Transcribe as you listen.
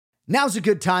Now's a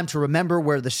good time to remember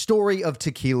where the story of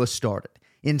tequila started.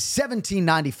 In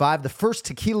 1795, the first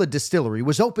tequila distillery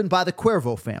was opened by the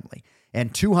Cuervo family,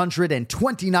 and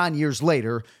 229 years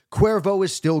later, Cuervo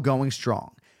is still going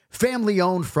strong.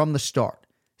 Family-owned from the start.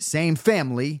 Same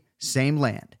family, same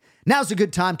land. Now's a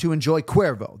good time to enjoy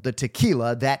Cuervo, the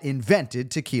tequila that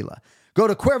invented tequila. Go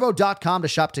to Cuervo.com to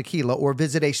shop tequila or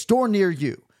visit a store near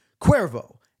you.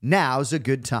 Cuervo, now's a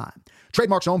good time.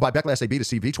 Trademarks owned by Beckley SAB to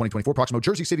CV 2024, Proximo,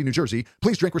 Jersey City, New Jersey.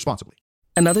 Please drink responsibly.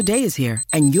 Another day is here,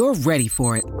 and you're ready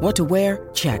for it. What to wear?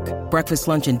 Check. Breakfast,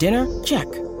 lunch, and dinner?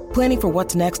 Check. Planning for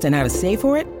what's next and how to save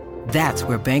for it? That's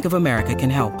where Bank of America can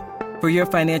help. For your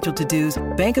financial to-dos,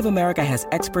 Bank of America has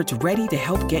experts ready to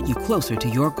help get you closer to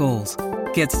your goals.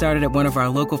 Get started at one of our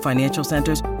local financial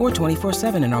centers or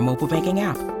 24/7 in our mobile banking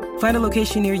app. Find a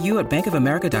location near you at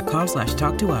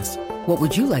bankofamerica.com/talktous. What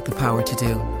would you like the power to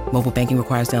do? Mobile banking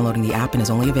requires downloading the app and is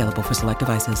only available for select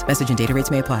devices. Message and data rates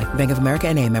may apply. Bank of America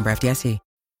N.A., member FDIC.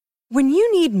 When you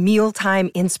need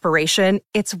mealtime inspiration,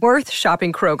 it's worth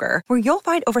shopping Kroger, where you'll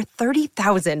find over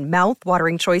 30,000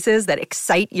 mouth-watering choices that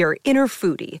excite your inner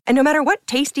foodie. And no matter what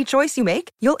tasty choice you make,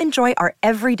 you'll enjoy our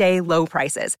everyday low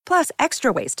prices, plus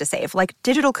extra ways to save, like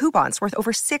digital coupons worth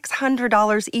over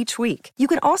 $600 each week. You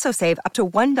can also save up to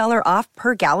 $1 off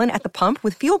per gallon at the pump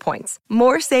with fuel points.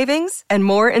 More savings and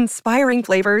more inspiring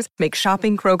flavors make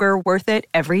shopping Kroger worth it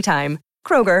every time.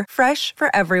 Kroger, fresh for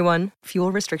everyone.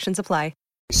 Fuel restrictions apply.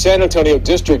 San Antonio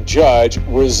district judge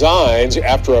resigns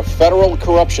after a federal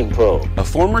corruption probe. A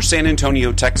former San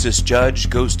Antonio, Texas judge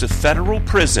goes to federal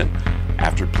prison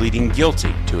after pleading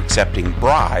guilty to accepting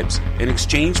bribes in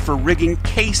exchange for rigging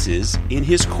cases in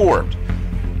his court.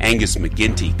 Angus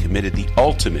McGinty committed the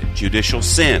ultimate judicial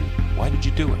sin. Why did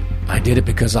you do it? I did it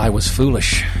because I was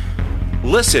foolish.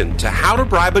 Listen to How to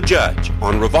Bribe a Judge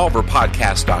on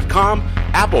RevolverPodcast.com,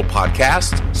 Apple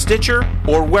Podcasts, Stitcher,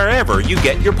 or wherever you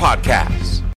get your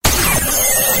podcasts.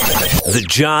 The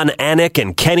John Anik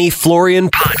and Kenny Florian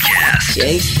Podcast.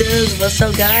 Gangsters, what's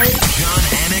up, guys? John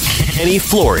Anik, Kenny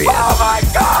Florian. Oh, my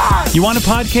God! You want a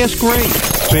podcast? Great.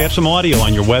 So you have some audio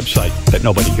on your website that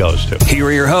nobody goes to. Here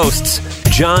are your hosts,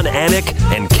 John Anik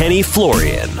and Kenny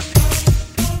Florian.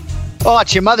 Oh,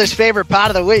 it's your mother's favorite part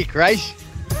of the week, right?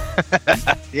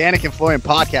 The Anik and Florian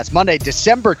Podcast, Monday,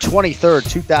 December 23rd,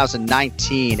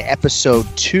 2019, episode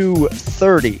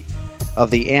 230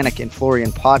 of the Anik and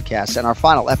Florian Podcast, and our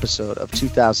final episode of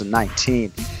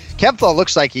 2019. Kempflo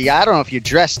looks like I don't know if you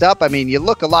dressed up. I mean, you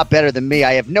look a lot better than me.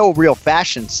 I have no real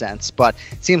fashion sense, but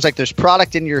it seems like there's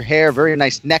product in your hair, very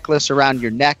nice necklace around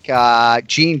your neck,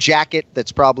 jean jacket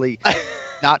that's probably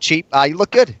not cheap. You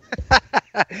look good.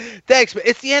 Thanks, man.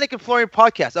 It's the Anik and Florian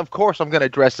Podcast. Of course I'm going to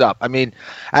dress up. I mean,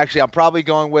 actually, I'm probably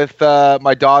going with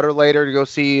my daughter later to go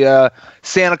see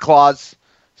Santa Claus.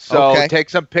 So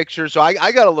take some pictures. So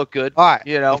I got to look good. All right.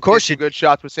 You know, of course, you good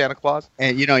shots with Santa Claus.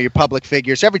 And, you know, your public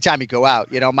figures. Every time you go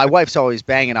out, you know, my wife's always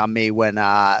banging on me when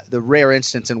the rare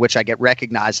instance in which I get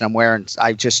recognized and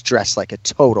I just dress like a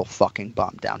total fucking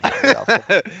bum down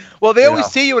here. Well, they always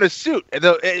see you in a suit.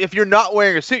 If you're not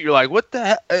wearing a suit, you're like, what the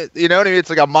heck? You know what I mean? It's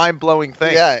like a mind-blowing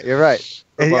thing. Yeah, you're right.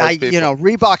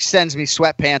 Reebok sends me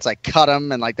sweatpants. I cut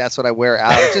them, and, like, that's what I wear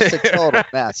out. It's just a total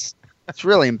mess. It's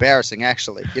really embarrassing,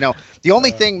 actually. You know, the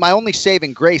only thing, my only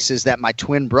saving grace is that my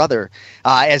twin brother,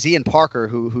 as Ian Parker,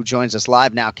 who joins us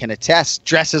live now, can attest,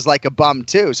 dresses like a bum,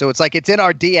 too. So it's like it's in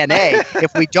our DNA.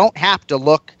 If we don't have to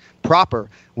look proper,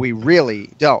 we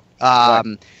really don't. All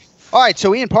right,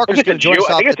 so Ian Parker's going to join us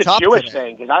off the top I think it's a Jewish today.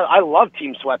 thing, because I love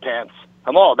team sweatpants.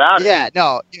 I'm all about it. Yeah,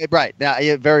 no, right. Now,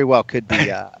 it very well could be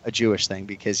a Jewish thing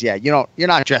because, yeah, you're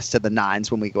not dressed to the nines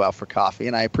when we go out for coffee,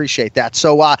 and I appreciate that.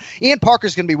 So Ian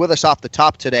Parker's going to be with us off the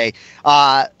top today,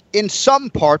 in some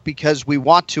part because we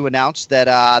want to announce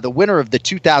that the winner of the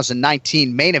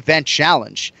 2019 Main Event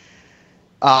Challenge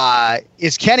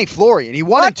is Kenny Florian. He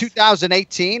won in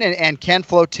 2018, and Ken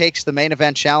Flo takes the Main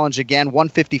Event Challenge again,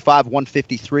 155,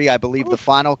 153, I believe, the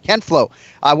final. Ken Flo,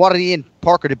 I wanted Ian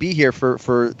Parker to be here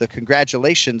for the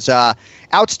congratulations.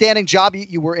 Outstanding job.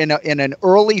 You were in an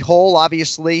early hole,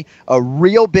 obviously, a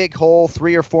real big hole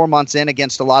 3 or 4 months in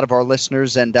against a lot of our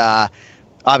listeners, and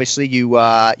obviously you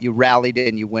rallied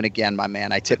and you win again, my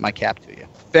man. I tip my cap to you.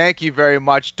 Thank you very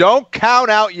much. Don't count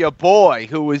out your boy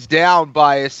who was down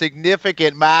by a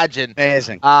significant margin.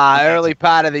 Amazing. Early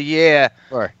part of the year.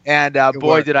 Sure. And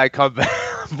boy, did I come back.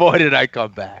 Boy, did I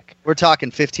come back. We're talking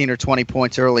 15 or 20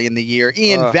 points early in the year.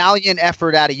 Ian, valiant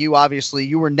effort out of you, obviously.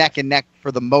 You were neck and neck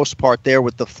for the most part there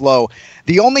with the flow.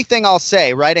 The only thing I'll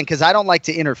say, right, and because I don't like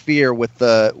to interfere with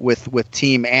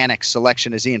Team Anik's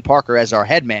selection as Ian Parker as our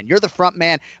head man. You're the front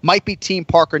man. Might be Team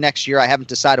Parker next year. I haven't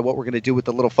decided what we're going to do with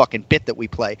the little fucking bit that we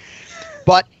play.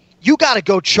 But you got to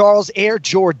go Charles Air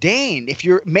Jourdain. If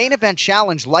your main event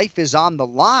challenge, life is on the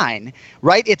line,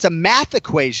 right? It's a math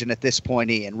equation at this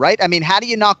point, Ian, right? I mean, how do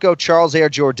you not go Charles Air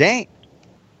Jourdain?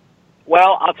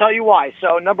 Well, I'll tell you why.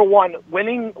 So, number one,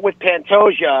 winning with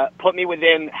Pantoja put me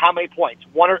within how many points?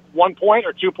 1 point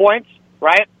or 2 points,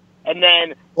 right? And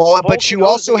then, but you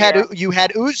also had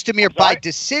Özdemir by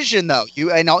decision, though. You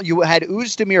had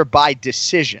Özdemir by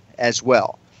decision as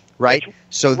well, right?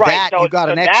 So you got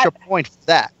an extra point for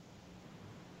that.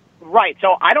 Right.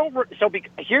 So here's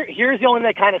the only thing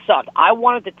that kind of sucked. I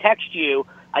wanted to text you.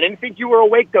 I didn't think you were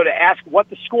awake though to ask what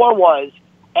the score was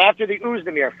after the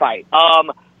Özdemir fight.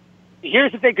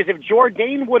 Here's the thing, because if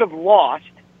Jourdain would have lost,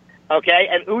 okay,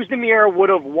 and Özdemir would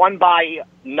have won by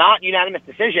not unanimous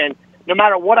decision, no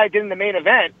matter what I did in the main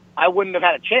event, I wouldn't have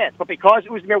had a chance. But because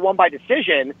Özdemir won by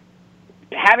decision,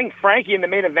 having Frankie in the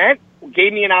main event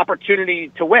gave me an opportunity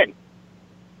to win.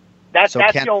 That's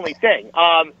the only thing.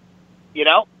 You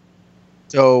know?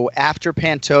 So after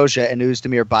Pantoja and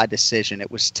Özdemir by decision, it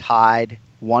was tied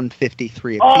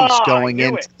 153 apiece going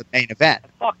into the main event.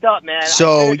 Fucked up, man.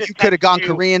 So you could have gone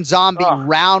Korean Zombie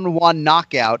round 1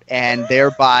 knockout and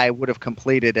thereby would have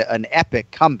completed an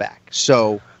epic comeback.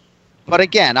 So, but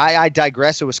again, I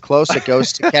digress. It was close. It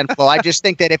goes to Ken Flo. I just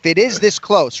think that if it is this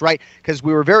close, right, because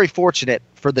we were very fortunate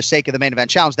for the sake of the main event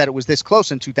challenge that it was this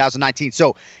close in 2019.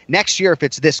 So next year, if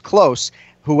it's this close,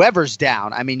 whoever's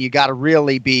down, I mean, you got to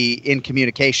really be in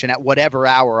communication at whatever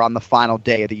hour on the final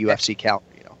day of the UFC calendar.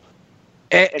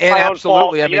 And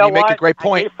absolutely, I mean, you make a great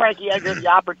point. I gave Frankie Edgar the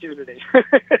opportunity.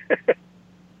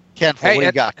 Ken, what do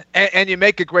you got? And you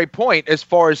make a great point as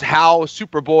far as how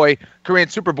Korean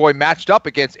Superboy matched up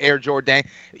against Air Jourdain.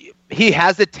 He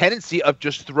has a tendency of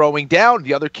just throwing down.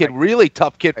 The other kid, really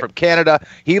tough kid from Canada,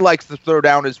 he likes to throw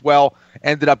down as well.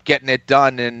 Ended up getting it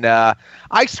done, and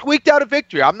I squeaked out a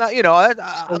victory. I'm not,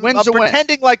 I'm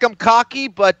pretending like I'm cocky,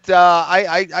 but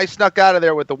I snuck out of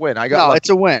there with the win. It's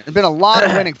a win. There's been a lot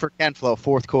of winning for Ken Flo,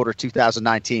 fourth quarter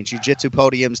 2019. Jiu-Jitsu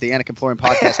podiums, the Anik and Florian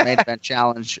Podcast Main Event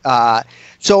Challenge.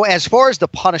 So as far as the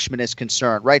punishment is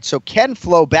concerned, right? So Ken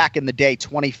Flo back in the day,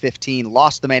 2015,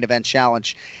 lost the Main Event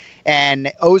Challenge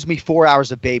and owes me 4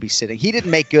 hours of babysitting. He didn't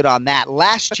make good on that.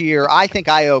 Last year, I think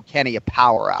I owe Kenny a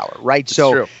power hour, right? It's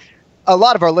true. A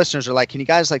lot of our listeners are like, can you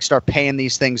guys start paying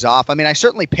these things off? I mean, I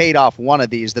certainly paid off one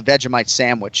of these. The Vegemite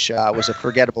sandwich was a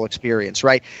forgettable experience,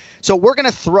 right? So we're going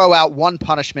to throw out one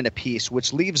punishment apiece,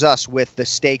 which leaves us with the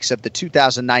stakes of the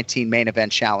 2019 Main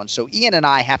Event Challenge. So Ian and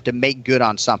I have to make good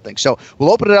on something. So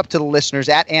we'll open it up to the listeners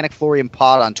at Anik Florian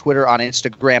Pod on Twitter, on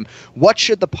Instagram. What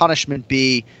should the punishment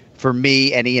be for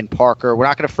me and Ian Parker? We're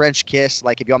not going to French kiss.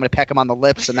 Like, if you want me to peck him on the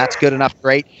lips, and that's good enough,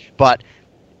 great. But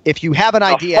if you have an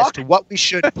idea as to what we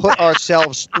should put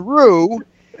ourselves through,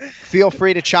 feel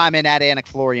free to chime in at Anik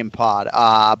Florian Pod.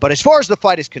 But as far as the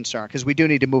fight is concerned, because we do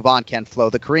need to move on, Ken Flo,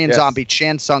 the Korean Zombie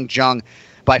Chan Sung Jung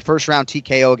by first-round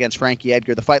TKO against Frankie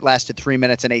Edgar. The fight lasted 3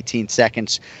 minutes and 18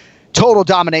 seconds. Total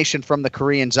domination from the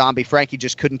Korean Zombie. Frankie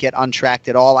just couldn't get untracked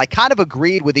at all. I kind of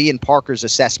agreed with Ian Parker's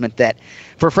assessment that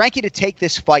for Frankie to take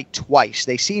this fight twice,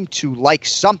 they seem to like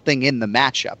something in the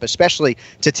matchup, especially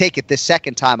to take it this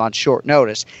second time on short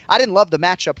notice. I didn't love the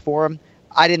matchup for him.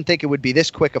 I didn't think it would be this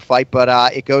quick a fight, but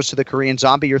it goes to the Korean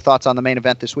Zombie. Your thoughts on the main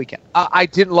event this weekend? I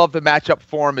didn't love the matchup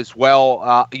for him as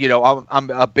well. I'm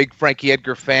a big Frankie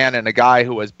Edgar fan and a guy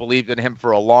who has believed in him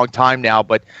for a long time now,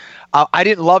 but I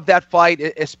didn't love that fight,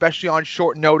 especially on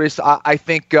short notice. I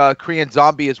think Korean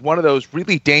Zombie is one of those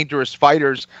really dangerous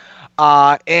fighters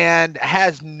and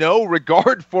has no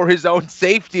regard for his own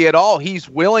safety at all. He's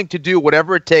willing to do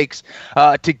whatever it takes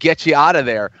to get you out of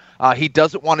there. He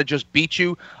doesn't want to just beat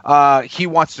you. He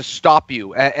wants to stop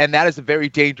you, and that is a very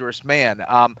dangerous man.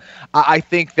 I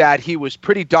think that he was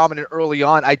pretty dominant early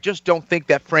on. I just don't think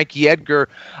that Frankie Edgar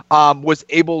was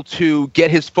able to get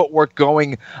his footwork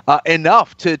going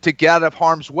enough to get out of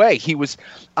harm's way. He was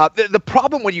the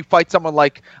problem when you fight someone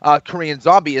like Korean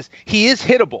Zombie is he is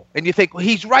hittable, and you think, well,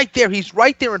 he's right there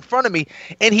in front of me,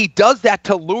 and he does that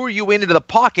to lure you into the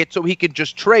pocket so he can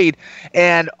just trade.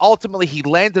 And ultimately, he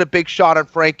landed a big shot on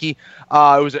Frankie. It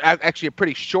was actually a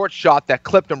pretty short shot that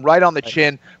clipped him right on the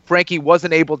chin. Frankie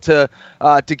wasn't able to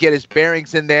get his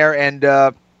bearings in there, and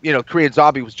Korean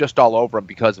Zombie was just all over him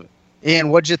because of it. Ian,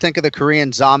 what did you think of the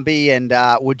Korean Zombie, and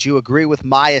would you agree with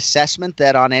my assessment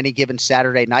that on any given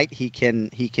Saturday night he can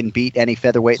beat any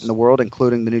featherweight in the world,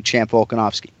 including the new champ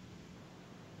Volkanovski?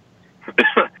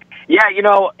 Yeah,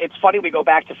 it's funny we go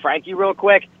back to Frankie real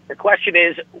quick. The question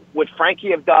is, would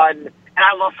Frankie have done... And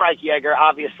I love Frankie Edgar.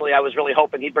 Obviously, I was really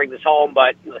hoping he'd bring this home,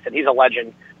 but listen, he's a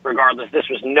legend regardless. This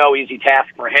was no easy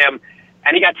task for him.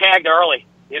 And he got tagged early.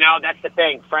 You know, that's the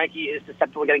thing. Frankie is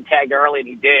susceptible to getting tagged early, and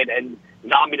he did, and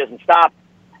Zombie doesn't stop.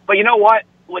 But you know what?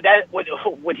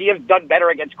 Would he have done better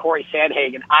against Corey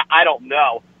Sandhagen? I don't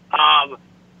know.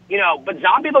 You know, but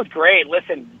Zombie looked great.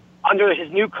 Listen, under his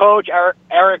new coach,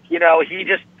 Eric, you know, he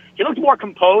looked more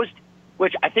composed,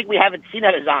 which I think we haven't seen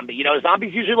out of Zombie. You know,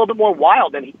 Zombie's usually a little bit more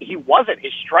wild, and he wasn't.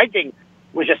 His striking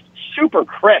was just super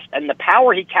crisp, and the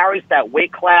power he carries that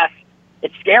weight class,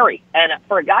 it's scary. And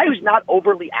for a guy who's not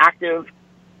overly active,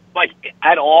 like,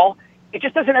 at all, it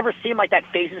just doesn't ever seem like that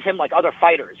phases him like other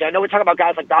fighters. I know we're talking about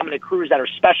guys like Dominic Cruz that are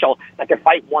special, that can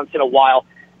fight once in a while.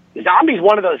 Zombie's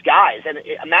one of those guys. And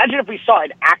imagine if we saw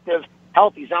an active,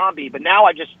 healthy Zombie, but now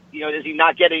is he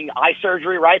not getting eye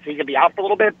surgery, right? So he could be out for a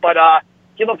little bit, but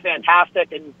he looked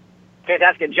fantastic. And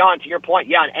John, to your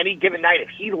point, on any given night, if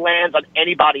he lands on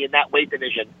anybody in that weight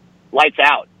division, lights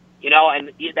out, you know,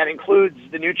 and that includes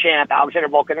the new champ, Alexander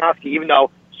Volkanovski, even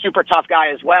though super tough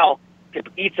guy as well, could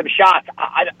eat some shots.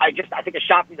 I think a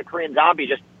shot from the Korean Zombie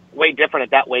just way different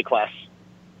at that weight class.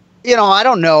 You know, I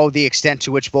don't know the extent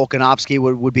to which Volkanovski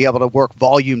would be able to work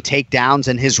volume takedowns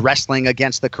in his wrestling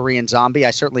against the Korean Zombie. I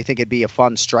certainly think it'd be a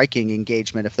fun striking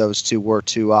engagement if those two were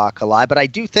to collide. But I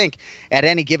do think at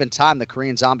any given time, the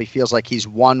Korean Zombie feels like he's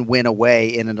one win away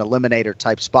in an eliminator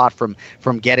type spot from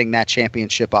getting that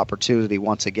championship opportunity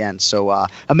once again. So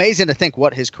amazing to think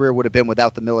what his career would have been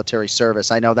without the military service.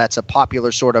 I know that's a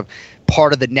popular sort of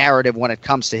part of the narrative when it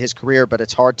comes to his career, but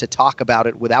it's hard to talk about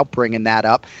it without bringing that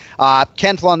up.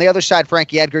 Ken Flo, on the other side,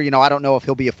 Frankie Edgar, you know, I don't know if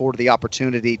he'll be afforded the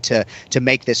opportunity to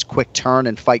make this quick turn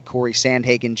and fight Corey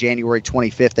Sandhagen January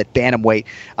 25th at bantamweight.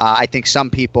 I think some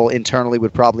people internally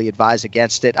would probably advise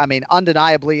against it. I mean,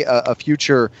 undeniably a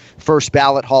future first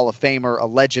ballot Hall of Famer, a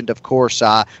legend, of course.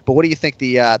 But what do you think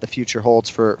the future holds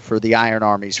for the Iron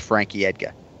Army's Frankie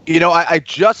Edgar? You know, I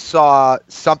just saw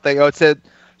something. Oh, it said.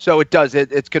 So it does.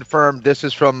 It's confirmed. This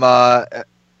is from Elias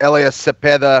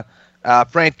Cepeda.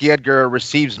 Frankie Edgar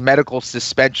receives medical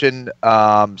suspension,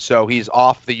 so he's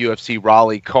off the UFC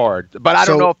Raleigh card. But I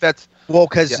don't know if that's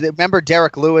because remember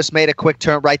Derek Lewis made a quick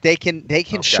turn, right? They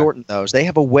can shorten those. They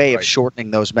have a way of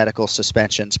shortening those medical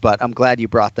suspensions. But I'm glad you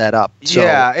brought that up. So,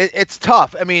 yeah, it's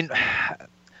tough. I mean.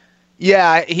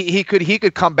 Yeah, he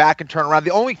could come back and turn around.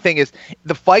 The only thing is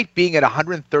the fight being at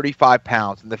 135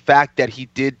 pounds and the fact that he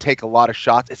did take a lot of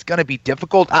shots, it's going to be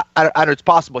difficult. I know it's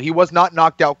possible. He was not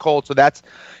knocked out cold, so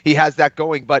he has that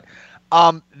going. But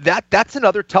that's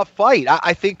another tough fight.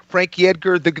 I think Frankie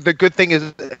Edgar, the good thing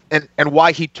is, and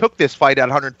why he took this fight at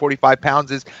 145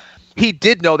 pounds is he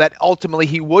did know that ultimately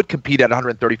he would compete at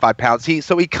 135 pounds.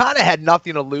 So he kind of had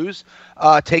nothing to lose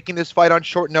taking this fight on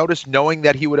short notice, knowing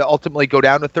that he would ultimately go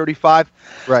down to 35.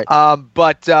 Right.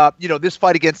 But this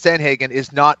fight against Sandhagen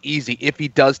is not easy if he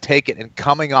does take it. And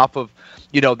coming off of,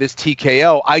 this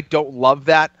TKO, I don't love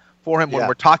that for him. When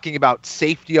we're talking about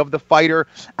safety of the fighter,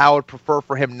 I would prefer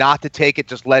for him not to take it,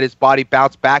 just let his body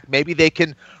bounce back. Maybe they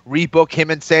can rebook him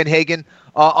and Sandhagen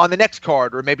on the next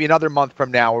card, or maybe another month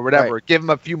from now, or whatever. Right. Give him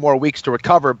a few more weeks to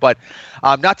recover. But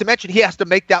not to mention, he has to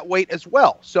make that weight as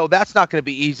well. So that's not going to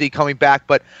be easy coming back.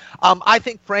 But I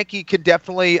think Frankie can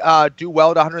definitely do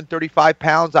well at 135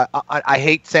 pounds. I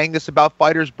hate saying this about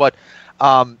fighters, but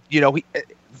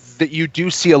that you do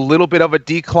see a little bit of a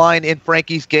decline in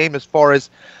Frankie's game as far as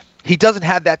he doesn't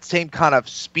have that same kind of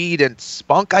speed and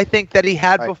spunk, I think, that he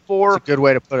had before. That's a good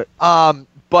way to put it.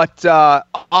 But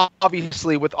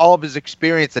obviously, with all of his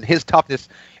experience and his toughness,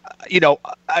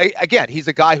 again, he's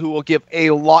a guy who will give a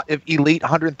lot of elite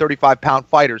 135-pound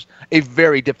fighters a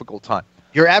very difficult time.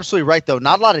 You're absolutely right, though.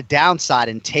 Not a lot of downside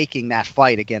in taking that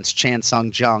fight against Chan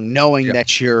Sung Jung, knowing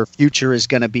that your future is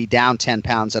going to be down 10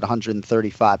 pounds at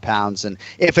 135 pounds. And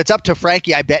if it's up to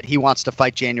Frankie, I bet he wants to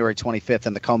fight January 25th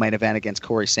in the co-main event against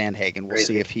Corey Sandhagen. We'll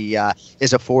see if he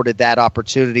is afforded that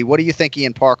opportunity. What do you think,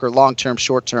 Ian Parker, long-term,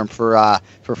 short-term for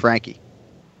Frankie?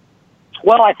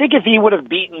 Well, I think if he would have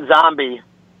beaten Zombie,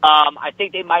 I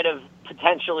think they might have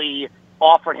potentially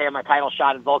offered him a title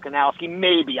shot at Volkanovski.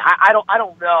 Maybe. I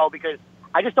don't know, because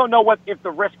I just don't know if the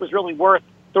risk was really worth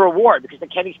the reward, because to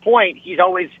Kenny's point, he's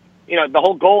always, the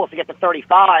whole goal is to get to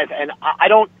 35. And I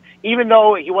don't, even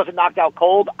though he wasn't knocked out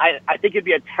cold, I think it'd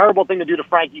be a terrible thing to do to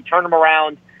Frankie, turn him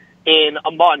around in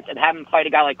a month and have him fight a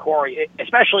guy like Corey,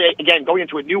 especially, again, going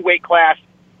into a new weight class,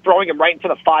 throwing him right into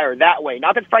the fire that way.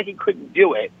 Not that Frankie couldn't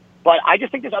do it, but I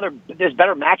just think there's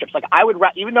better matchups. Like,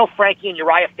 even though Frankie and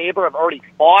Uriah Faber have already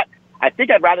fought, I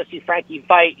think I'd rather see Frankie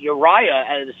fight Uriah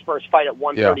at his first fight at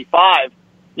 135.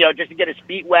 Just to get his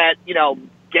feet wet,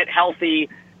 get healthy,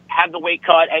 have the weight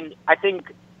cut. And I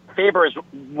think Faber is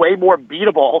way more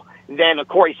beatable than a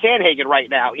Corey Sandhagen right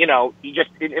now. You know, you just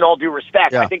in all due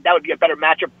respect, I think that would be a better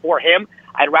matchup for him.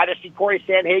 I'd rather see Corey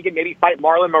Sandhagen maybe fight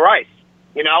Marlon Moraes,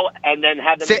 you know, and then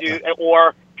have them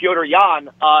or Petr Yan.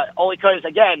 Only because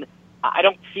again, I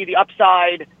don't see the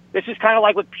upside. This is kind of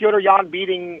like with Petr Yan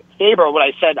beating Faber. What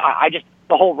I said, I just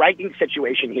the whole ranking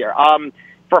situation here.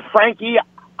 For Frankie,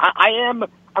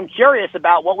 I'm curious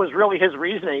about what was really his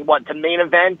reasoning. What to main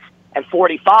event at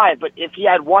 45? But if he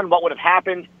had won, what would have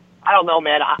happened? I don't know,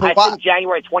 man. I think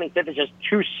January 25th is just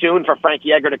too soon for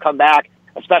Frankie Edgar to come back,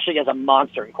 especially as a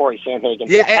monster in Corey Sandhagen.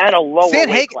 Yeah, and a lower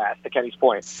weight class, to Kenny's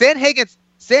point.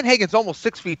 Sandhagen's almost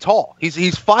 6 feet tall. He's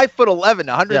 5'11",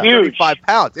 135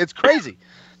 pounds. It's crazy.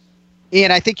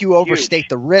 Ian, I think you overstate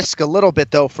the risk a little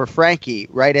bit, though, for Frankie,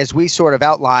 right, as we sort of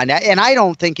outlined. And I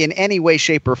don't think in any way,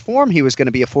 shape, or form he was going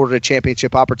to be afforded a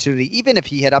championship opportunity. Even if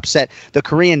he had upset the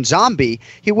Korean Zombie,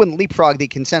 he wouldn't leapfrog the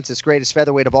consensus greatest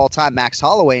featherweight of all time, Max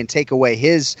Holloway, and take away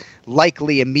his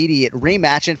likely immediate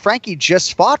rematch. And Frankie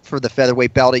just fought for the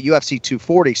featherweight belt at UFC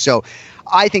 240. So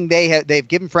I think they've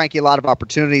given Frankie a lot of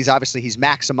opportunities. Obviously, he's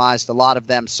maximized a lot of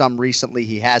them. Some recently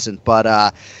he hasn't.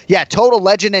 But, yeah, total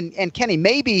legend. And Kenny,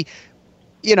 maybe –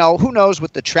 you know, who knows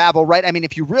with the travel, right? I mean,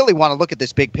 if you really want to look at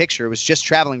this big picture, it was just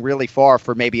traveling really far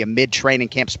for maybe a mid-training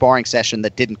camp sparring session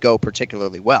that didn't go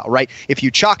particularly well, right? If you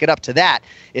chalk it up to that,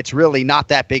 it's really not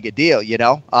that big a deal, you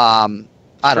know? I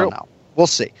don't know. We'll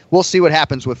see. We'll see what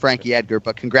happens with Frankie Edgar,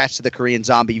 but congrats to the Korean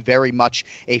Zombie. Very much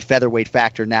a featherweight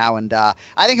factor now, and I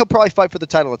think he'll probably fight for the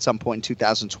title at some point in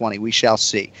 2020. We shall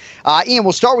see. Ian,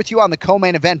 we'll start with you on the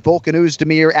co-main event. Volkan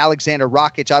Oezdemir, Alexander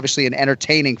Rakic, obviously an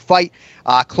entertaining fight.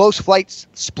 Close fight,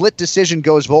 split decision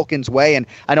goes Volkan's way, and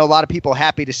I know a lot of people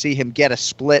happy to see him get a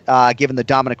split given the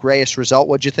Dominic Reyes result.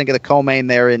 What'd you think of the co-main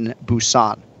there in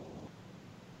Busan?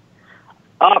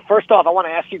 First off, I want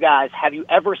to ask you guys, have you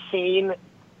ever seen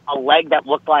a leg that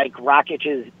looked like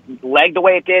Rakic's leg the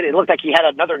way it did? It looked like he had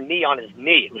another knee on his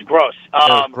knee. It was gross. It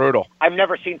was brutal. I've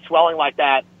never seen swelling like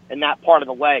that in that part of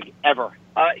the leg ever.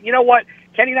 You know what?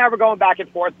 Kenny and I were going back and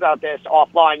forth about this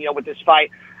offline, you know, with this fight.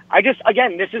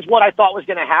 Again, this is what I thought was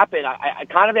going to happen. I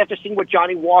kind of, after seeing what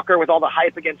Johnny Walker with all the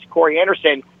hype against Corey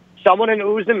Anderson, someone in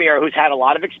Oezdemir who's had a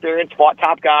lot of experience, fought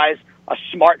top guys, a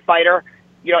smart fighter,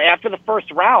 you know, after the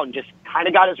first round, just kind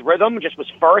of got his rhythm, just was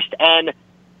first. And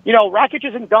you know, Rakic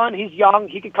isn't done. He's young.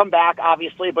 He could come back,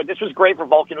 obviously, but this was great for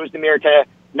Volkan Oezdemir to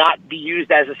not be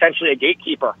used as essentially a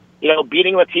gatekeeper. You know,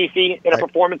 beating Latifi in a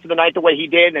performance of the night the way he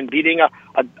did and beating a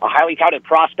highly touted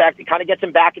prospect, it kind of gets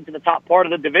him back into the top part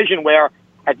of the division where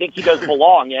I think he does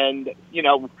belong. And, you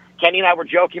know, Kenny and I were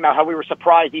joking about how we were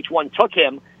surprised each one took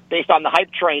him based on the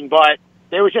hype train, but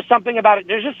there was just something about it.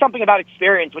 There's just something about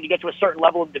experience when you get to a certain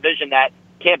level of division that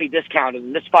can't be discounted.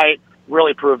 And this fight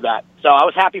really proved that. So I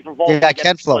was happy for Volkan to get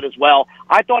the split as well.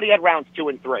 I thought he had rounds 2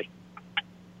 and 3.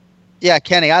 Yeah,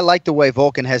 Kenny, I like the way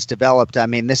Volkan has developed. I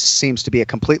mean, this seems to be a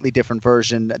completely different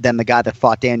version than the guy that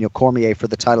fought Daniel Cormier for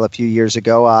the title a few years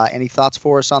ago. Any thoughts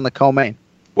for us on the co-main?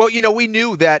 Well, you know, we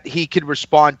knew that he could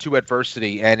respond to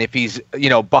adversity, and if he's, you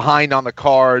know, behind on the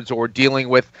cards or dealing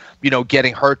with, you know,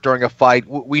 getting hurt during a fight,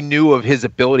 we knew of his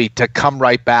ability to come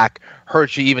right back,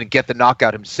 hurt you, even get the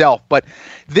knockout himself. But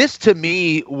this, to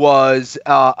me, was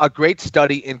a great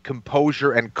study in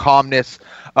composure and calmness.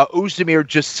 Oezdemir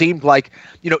just seemed like,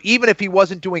 you know, even if he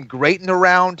wasn't doing great in the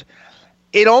round,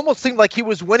 it almost seemed like he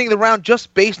was winning the round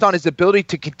just based on his ability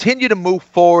to continue to move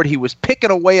forward. He was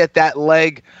picking away at that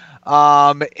leg.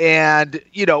 And,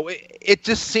 you know, it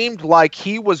just seemed like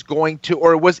he was going to,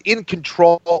 or was in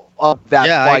control of that fight.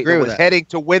 I agree with was that. Heading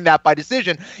to win that by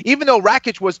decision, even though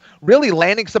Rakic was really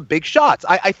landing some big shots.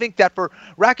 I think that for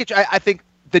Rakic, I think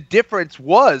the difference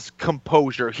was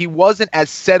composure. He wasn't as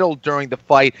settled during the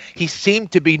fight. He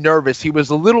seemed to be nervous. He was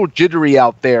a little jittery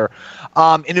out there.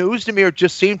 And Oezdemir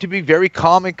just seemed to be very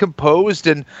calm and composed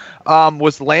and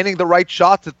was landing the right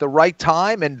shots at the right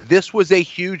time. And this was a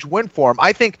huge win for him.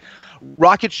 I think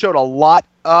Rakic showed a lot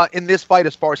in this fight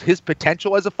as far as his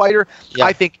potential as a fighter. Yeah.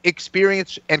 I think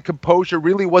experience and composure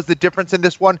really was the difference in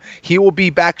this one. He will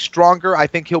be back stronger. I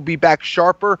think he'll be back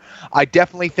sharper. I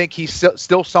definitely think he's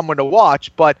still someone to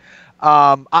watch, but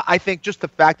I think just the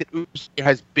fact that Oezdemir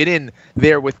has been in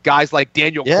there with guys like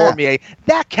Daniel Cormier,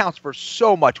 that counts for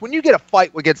so much. When you get a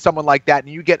fight against someone like that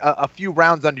and you get a few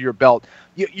rounds under your belt,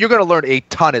 you're going to learn a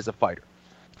ton as a fighter.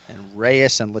 And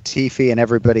Reyes and Latifi and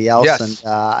everybody else. Yes. And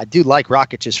I do like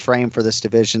Rakic's frame for this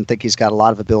division. Think he's got a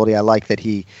lot of ability. I like that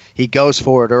he goes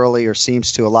for it early, or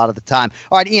seems to a lot of the time.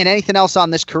 All right, Ian, anything else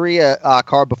on this Korea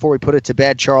card before we put it to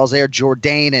bed? Charles Air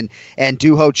Jourdain and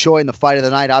Doo-Ho Choi in the fight of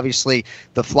the night. Obviously,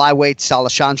 the flyweights,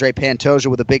 Alexandre Pantoja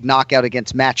with a big knockout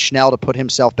against Matt Schnell to put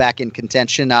himself back in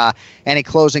contention. Any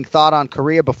closing thought on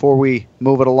Korea before we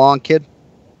move it along, kid?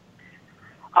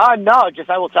 No, just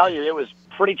I will tell you, it was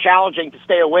pretty challenging to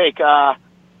stay awake.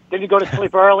 Didn't go to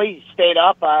sleep early, stayed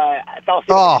up. I fell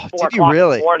asleep at 4 o'clock in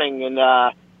the morning, and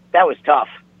that was tough.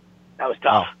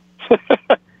 Oh.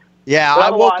 Yeah,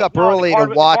 I woke up early to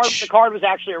watch. The card was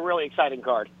actually a really exciting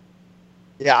card.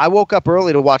 Yeah, I woke up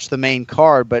early to watch the main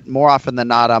card, but more often than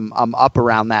not, I'm up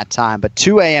around that time. But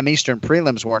 2 a.m. Eastern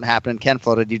prelims weren't happening. Ken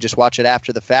Flo, did you just watch it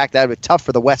after the fact? That would be tough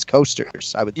for the West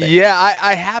Coasters, I would think. Yeah,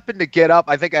 I happened to get up.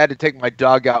 I think I had to take my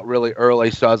dog out really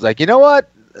early, so I was like, you know what?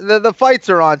 The fights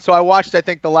are on. So I watched, I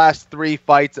think, the last 3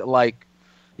 fights at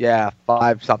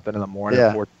 5-something in the morning.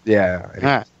 Yeah.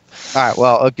 All right.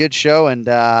 Well, a good show and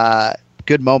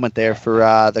good moment there for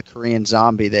the Korean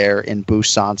Zombie there in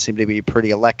Busan. Seemed to be a pretty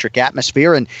electric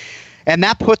atmosphere. And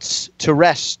that puts to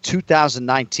rest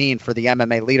 2019 for the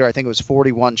MMA leader. I think it was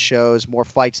 41 shows, more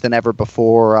fights than ever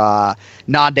before.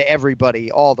 Nod to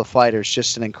everybody, all the fighters.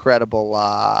 Just an incredible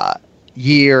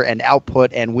year and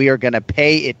output, and we are going to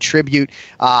pay it tribute.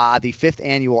 The 5th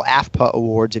annual AFPA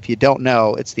Awards. If you don't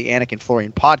know, it's the Anik and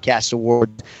Florian Podcast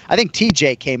Awards. I think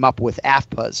TJ came up with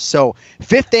AFPAs. So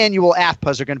 5th annual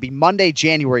AFPAs are going to be Monday,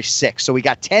 January 6th. So we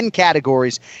got 10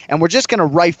 categories, and we're just going to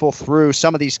rifle through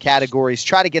some of these categories,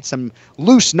 try to get some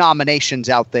loose nominations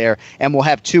out there, and we'll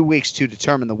have 2 weeks to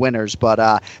determine the winners.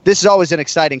 But this is always an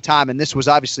exciting time, and this was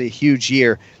obviously a huge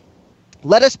year.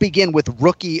 Let us begin with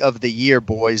Rookie of the Year,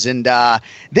 boys. And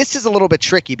this is a little bit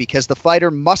tricky because the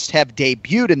fighter must have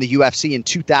debuted in the UFC in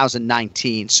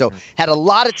 2019. So had a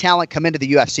lot of talent come into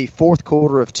the UFC fourth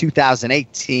quarter of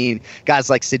 2018.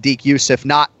 Guys like Sadiq Youssef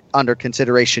not under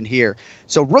consideration here.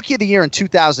 So Rookie of the Year in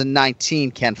 2019,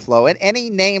 Ken Flo. And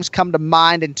any names come to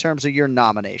mind in terms of your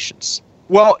nominations?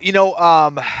 Well,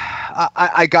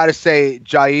 I got to say,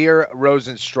 Jair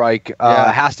Rozenstruik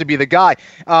has to be the guy.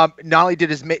 Not only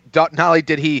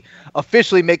did he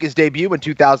officially make his debut in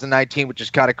 2019, which is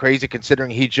kind of crazy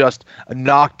considering he just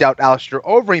knocked out Alistair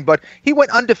Overeem, but he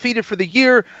went undefeated for the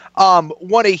year,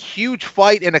 won a huge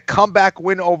fight and a comeback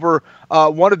win over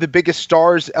one of the biggest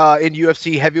stars in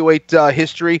UFC heavyweight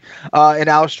history in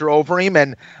Alistair Overeem.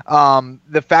 And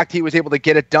the fact he was able to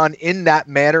get it done in that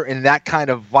manner, in that kind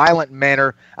of violent manner,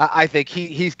 I think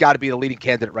he's got to be the leading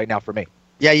candidate right now for me.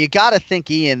 Yeah, you got to think,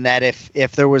 Ian, that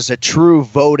if there was a true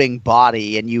voting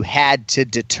body and you had to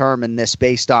determine this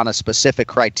based on a specific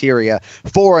criteria,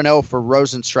 4-0 for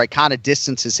Rozenstruik kind of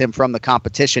distances him from the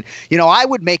competition. I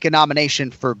would make a nomination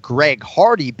for Greg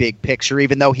Hardy, big picture,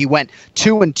 even though he went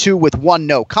 2-2 with 1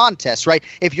 no contest, right?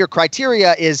 If your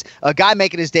criteria is a guy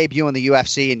making his debut in the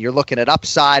UFC and you're looking at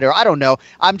upside, or I don't know,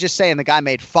 I'm just saying the guy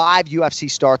made 5 UFC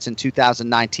starts in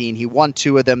 2019. He won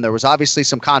 2 of them. There was obviously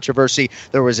some controversy.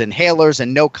 There was inhalers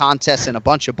and no contests and a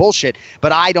bunch of bullshit,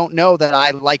 but I don't know that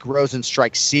I like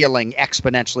Rozenstruik's ceiling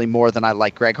exponentially more than I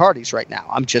like Greg Hardy's right now.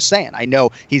 I'm just saying. I know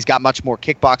he's got much more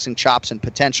kickboxing chops and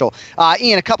potential.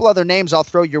 Ian, a couple other names I'll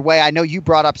throw your way. I know you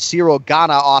brought up Cyril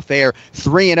Gana off air,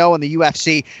 3-0 in the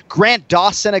UFC. Grant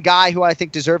Dawson, a guy who I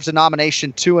think deserves a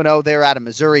nomination, 2-0 there out of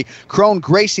Missouri. Crone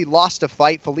Gracie lost a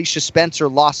fight. Felicia Spencer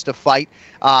lost a fight.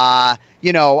 I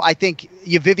think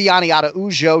Viviane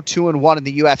Araujo, 2-1 in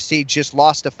the UFC, just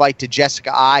lost a fight to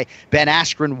Jessica Ai. Ben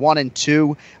Askren,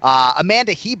 1-2.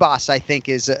 Amanda Hebos, I think,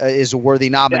 is a worthy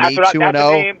nominee,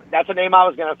 2-0. That's a name I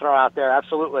was going to throw out there,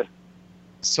 absolutely.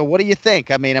 So what do you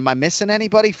think? I mean, am I missing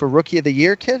anybody for Rookie of the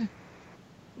Year, kid?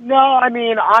 No, I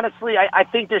mean, honestly, I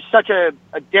think there's such a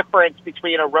difference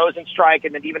between a Rozenstruik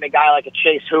and then even a guy like a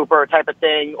Chase Hooper type of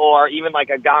thing, or even like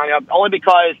a Gana, only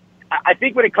because I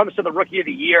think when it comes to the Rookie of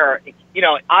the Year,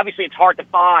 obviously it's hard to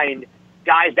find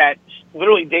guys that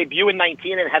literally debut in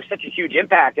 19 and have such a huge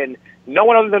impact. And no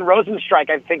one other than Rozenstruik,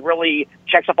 I think, really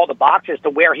checks up all the boxes to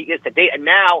where he is to date. And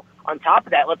now, on top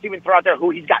of that, let's even throw out there who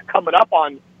he's got coming up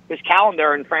on his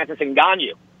calendar in Francis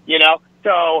Ngannou,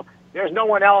 So there's no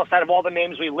one else out of all the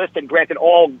names we listed. Granted,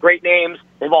 all great names.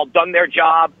 They've all done their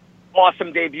job.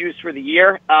 Awesome debuts for the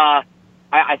year.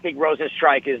 I think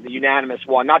Rozenstruik is the unanimous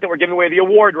one. Not that we're giving away the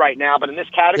award right now, but in this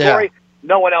category,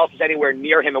 no one else is anywhere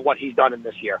near him and what he's done in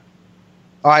this year.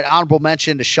 All right, honorable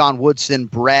mention to Sean Woodson,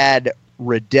 Brad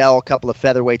Riddell, a couple of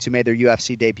featherweights who made their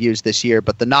UFC debuts this year,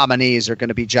 but the nominees are going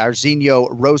to be Jairzinho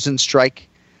Rozenstruik,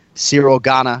 Cyril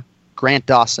Gana, Grant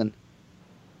Dawson,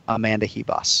 Amanda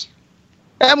Hebos.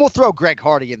 And we'll throw Greg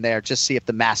Hardy in there, just see if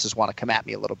the masses want to come at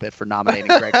me a little bit for nominating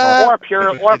Greg Hardy. Or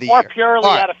purely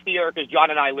out of fear because John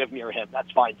and I live near him.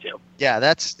 That's fine, too. Yeah,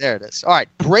 there it is. All right,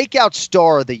 breakout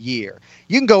star of the year.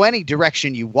 You can go any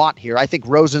direction you want here. I think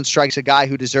Rosenstrike's a guy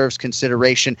who deserves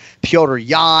consideration. Petr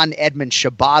Yan, Edmund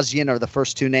Shabazian are the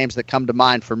first two names that come to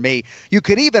mind for me. You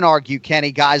could even argue,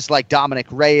 Kenny, guys like Dominic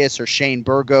Reyes or Shane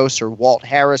Burgos or Walt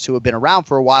Harris, who have been around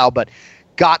for a while but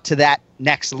got to that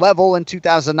next level in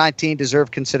 2019,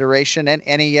 deserve consideration. And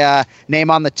any name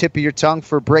on the tip of your tongue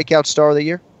for breakout star of the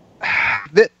year?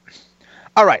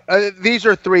 All right, these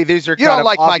are three. These are you kind don't of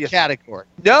like obvious. my category.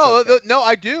 No, okay. No,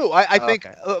 I do. I think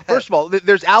first of all,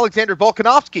 there's Alexander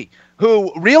Volkanovski,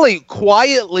 who really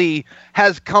quietly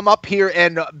has come up here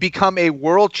and become a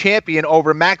world champion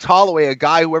over Max Holloway, a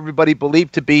guy who everybody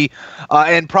believed to be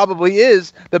and probably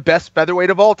is the best featherweight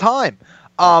of all time.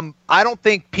 I don't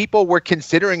think people were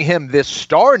considering him this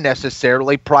star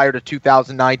necessarily prior to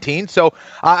 2019, so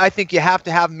I think you have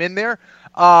to have him in there.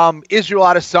 Israel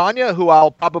Adesanya, who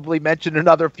I'll probably mention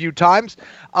another few times,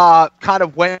 kind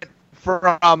of went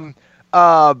from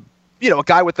a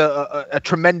guy with a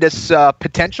tremendous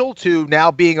potential to now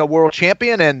being a world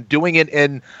champion and doing it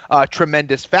in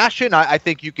tremendous fashion. I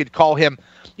think you could call him,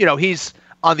 he's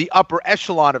on the upper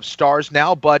echelon of stars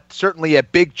now, but certainly a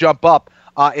big jump up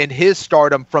in his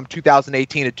stardom from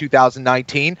 2018 to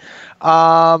 2019.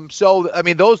 So, I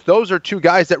mean, those are two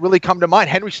guys that really come to mind.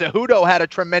 Henry Cejudo had a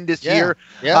tremendous year.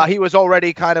 Yeah. He was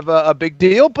already kind of a big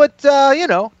deal, but,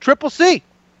 Triple C.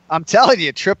 I'm telling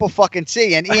you, triple fucking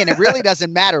C. And Ian, it really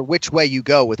doesn't matter which way you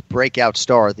go with breakout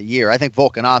star of the year. I think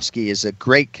Volkanovski is a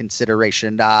great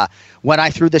consideration. When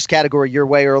I threw this category your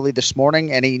way early this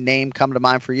morning, any name come to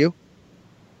mind for you?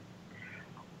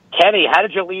 Kenny, how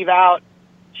did you leave out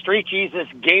Street Jesus,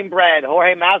 Game Bread,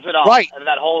 Jorge Masvidal, right? And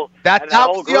that whole that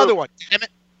was the other one. Damn it!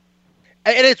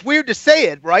 And it's weird to say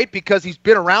it, right? Because he's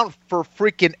been around for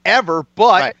freaking ever,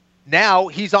 but now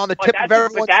he's on the tip of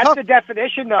everyone's tongue. But that's the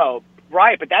definition, though,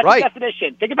 right? But that's the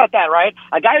definition. Think about that, right?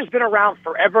 A guy who's been around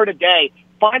forever today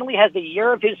finally has the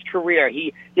year of his career.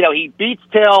 He beats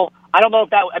Till. I don't know if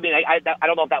that. I mean, I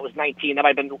don't know if that was 19. That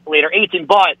might have been later, 18,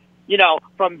 but.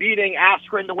 From beating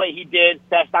Askren the way he did,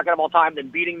 best knockout of all time, then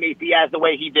beating Nate Diaz the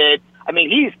way he did. I mean,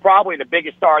 he's probably the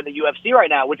biggest star in the UFC right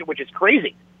now, which is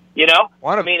crazy.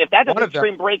 If that's an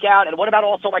extreme breakout, and what about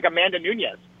also like Amanda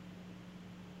Nunes?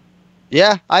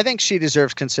 Yeah, I think she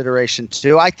deserves consideration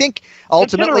too. I think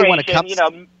ultimately when it comes,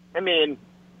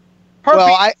 her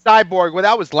being Cyborg, well,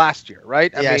 that was last year,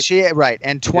 right?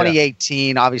 And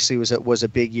 2018 obviously was a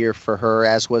big year for her,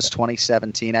 as was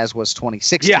 2017, as was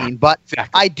 2016. Yeah, but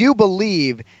I do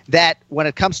believe that when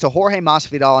it comes to Jorge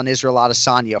Masvidal and Israel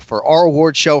Adesanya, for our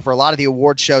award show, for a lot of the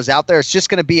award shows out there, it's just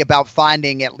going to be about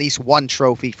finding at least one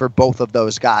trophy for both of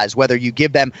those guys. Whether you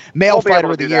give them male fighter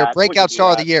of the year, breakout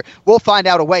star of the year, we'll find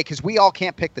out a way because we all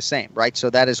can't pick the same, right? So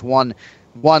that is one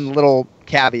little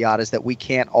caveat, is that we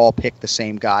can't all pick the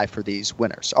same guy for these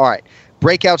winners. All right.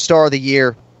 Breakout star of the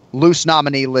year, loose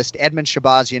nominee list: Edmund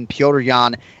Shabazian, Petr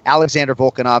Yan, Alexander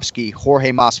Volkanovski,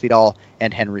 Jorge Masvidal,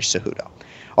 and Henry Cejudo.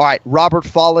 All right. Robert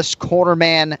Follis,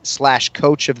 cornerman /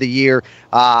 coach of the year.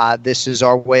 This is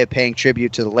our way of paying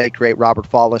tribute to the late, great Robert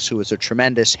Follis, who was a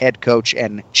tremendous head coach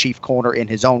and chief corner in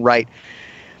his own right.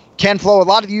 Ken Flo, a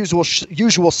lot of the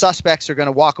usual suspects are going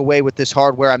to walk away with this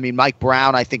hardware. I mean, Mike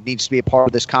Brown, I think, needs to be a part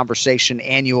of this conversation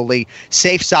annually.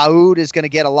 Saif Saud is going to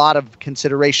get a lot of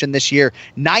consideration this year.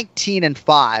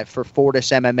 19-5 for Fortis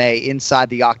MMA inside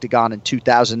the octagon in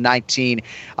 2019.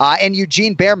 And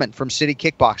Eugene Behrman from City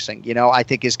Kickboxing, I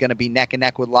think is going to be neck and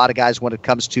neck with a lot of guys when it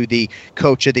comes to the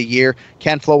coach of the year.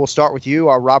 Ken Flo, we'll start with you.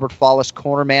 Our Robert Follis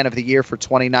cornerman of the year for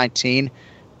 2019.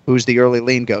 Who's the early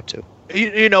lean go to?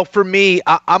 For me,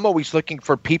 I'm always looking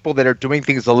for people that are doing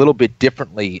things a little bit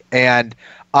differently. And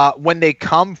when they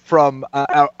come from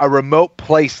a remote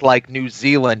place like New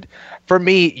Zealand, for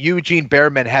me, Eugene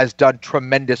Behrman has done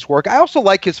tremendous work. I also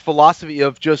like his philosophy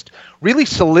of just really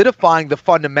solidifying the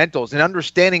fundamentals and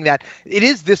understanding that it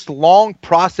is this long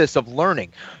process of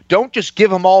learning. Don't just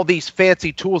give them all these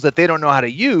fancy tools that they don't know how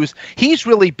to use. He's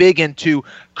really big into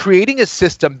creating a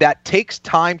system that takes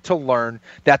time to learn,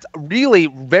 that's really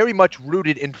very much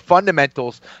rooted in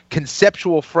fundamentals,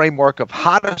 conceptual framework of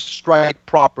how to strike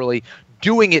properly,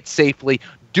 doing it safely,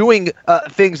 doing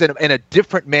things in a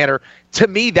different manner. To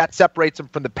me, that separates him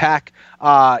from the pack.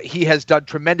 He has done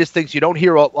tremendous things. You don't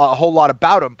hear a whole lot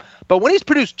about him. But when he's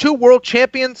produced 2 world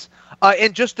champions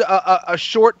in just a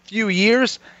short few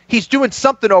years, he's doing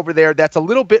something over there that's a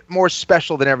little bit more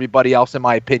special than everybody else, in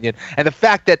my opinion. And the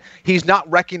fact that he's not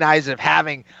recognized of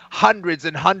having hundreds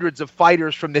and hundreds of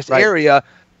fighters from this area,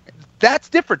 that's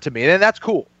different to me, and that's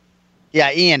cool.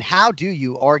 Yeah, Ian, how do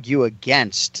you argue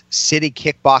against City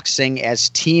Kickboxing as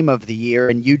Team of the Year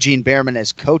and Eugene Behrman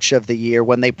as Coach of the Year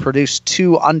when they produce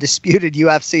two undisputed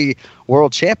UFC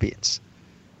world champions?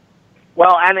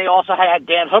 Well, and they also had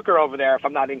Dan Hooker over there, if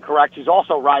I'm not incorrect, who's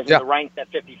also rising the ranks at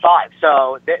 55.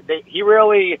 So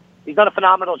he's done a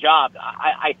phenomenal job.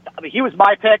 I mean, he was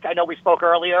my pick. I know we spoke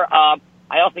earlier.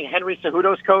 I also think Henry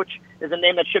Cejudo's coach is a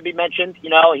name that should be mentioned. You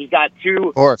know, he's got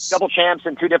two double champs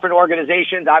in two different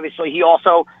organizations. Obviously, he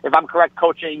also, if I'm correct,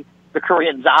 coaching the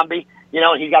Korean Zombie. You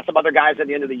know, and he's got some other guys at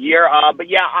the end of the year. But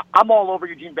yeah, I'm all over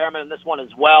Eugene Behrman in this one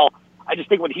as well. I just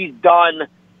think what he's done,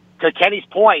 to Kenny's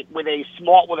point, with I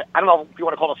don't know if you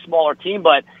want to call it a smaller team,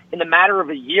 but in the matter of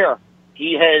a year,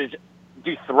 he has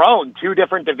dethroned two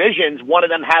different divisions, one of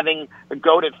them having a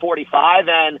GOAT at 45,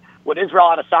 and what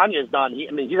Israel Adesanya has done, he's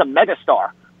a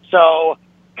megastar. So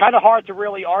kind of hard to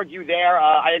really argue there.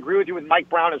 I agree with you with Mike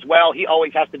Brown as well. He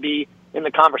always has to be in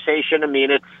the conversation. I mean,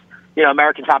 it's, you know,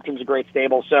 American Top Team's a great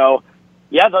stable. So,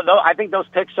 yeah, I think those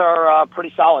picks are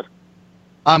pretty solid.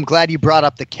 I'm glad you brought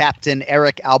up the captain,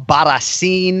 Eric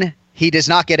Albarracin. He does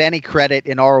not get any credit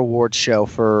in our awards show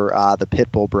for the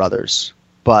Pitbull brothers,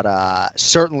 but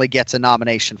certainly gets a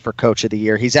nomination for Coach of the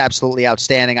Year. He's absolutely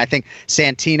outstanding. I think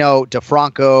Santino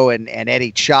DeFranco and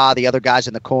Eddie Cha, the other guys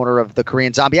in the corner of the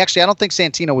Korean Zombie. Actually, I don't think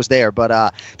Santino was there, but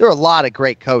there are a lot of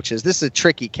great coaches. This is a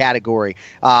tricky category.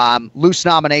 Loose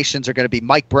nominations are going to be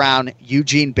Mike Brown,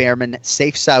 Eugene Behrman,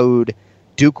 Saif Saud,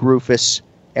 Duke Rufus,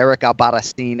 Eric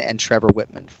Albarracin, and Trevor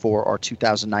Whitman for our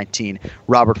 2019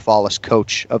 Robert Follis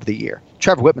Coach of the Year.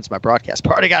 Trevor Whitman's my broadcast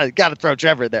party. Got to throw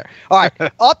Trevor in there. All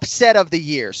right, upset of the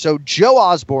year. So Joe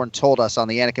Osborne told us on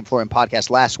the Anik and Florian podcast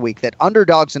last week that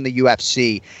underdogs in the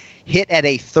UFC hit at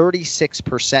a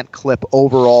 36% clip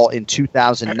overall in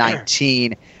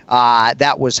 2019.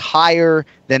 That was higher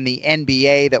than the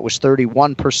NBA. That was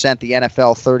 31%. The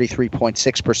NFL,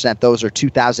 33.6%. Those are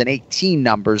 2018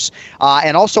 numbers.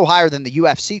 And also higher than the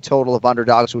UFC total of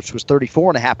underdogs, which was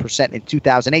 34.5% in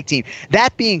 2018.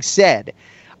 That being said,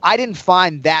 I didn't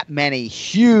find that many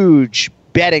huge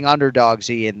betting underdogs,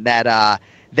 Ian,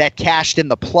 that cashed in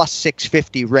the plus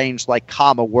 650 range like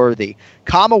Kama Worthy.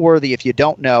 Kama Worthy, if you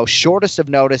don't know, shortest of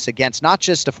notice against not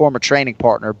just a former training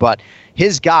partner, but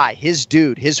his guy, his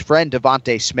dude, his friend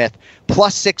Devontae Smith,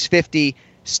 plus 650,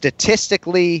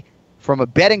 statistically, from a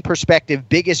betting perspective,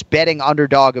 biggest betting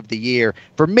underdog of the year.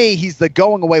 For me, he's the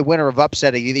going-away winner of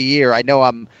upset of the year. I know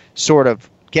I'm sort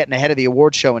of getting ahead of the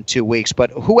award show in 2 weeks, but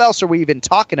who else are we even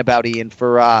talking about, Ian,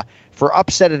 for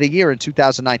upset of the year in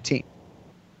 2019?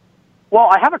 Well,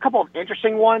 I have a couple of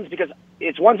interesting ones because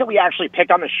it's ones that we actually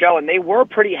picked on the show, and they were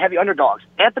pretty heavy underdogs.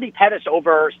 Anthony Pettis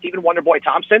over Stephen Wonderboy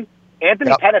Thompson.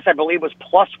 Anthony Pettis, I believe, was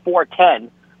plus 410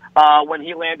 when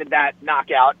he landed that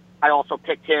knockout. I also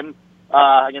picked him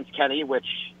against Kenny,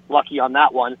 which lucky on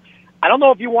that one. I don't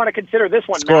know if you want to consider this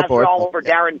one, Masvidal over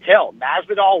Darren Till.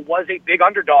 Masvidal was a big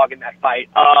underdog in that fight.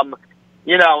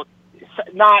 You know,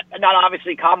 not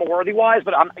obviously Kama Worthy wise,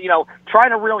 but I'm trying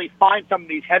to really find some of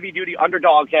these heavy duty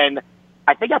underdogs, and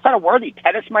I think outside of Worthy,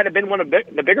 Pettis might have been one of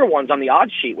the bigger ones on the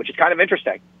odds sheet, which is kind of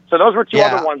interesting. So those were two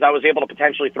other ones I was able to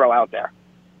potentially throw out there.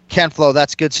 Ken Flo,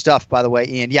 that's good stuff, by the way,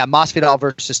 Ian. Yeah, Masvidal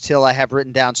versus Till I have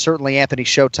written down. Certainly Anthony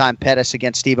Showtime Pettis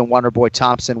against Stephen Wonderboy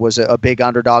Thompson was a big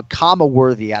underdog. Kama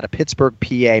Worthy out of Pittsburgh,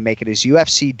 PA, making his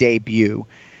UFC debut.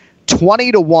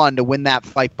 20-1 to win that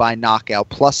fight by knockout,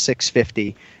 plus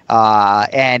 650.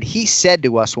 And he said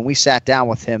to us when we sat down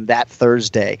with him that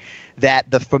Thursday that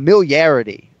the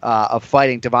familiarity of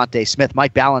fighting Devontae Smith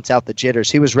might balance out the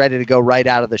jitters. He was ready to go right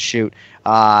out of the chute.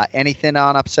 Anything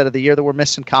on upset of the year that we're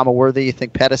missing? Kama Worthy, you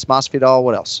think Pettis, Masvidal,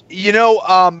 what else? You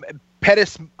know,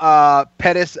 Pettis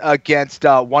against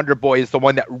Wonderboy is the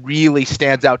one that really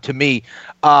stands out to me.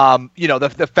 You know,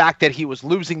 the fact that he was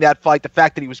losing that fight, the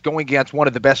fact that he was going against one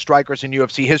of the best strikers in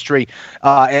UFC history,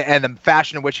 and the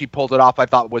fashion in which he pulled it off, I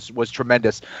thought was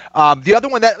tremendous. The other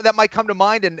one that might come to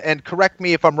mind, and correct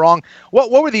me if I'm wrong,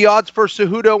 what were the odds for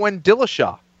Cejudo and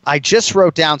Dillashaw? I just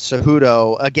wrote down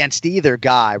Cejudo against either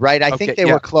guy, right? I think they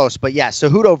were close, but yeah,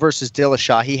 Cejudo versus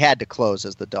Dillashaw, he had to close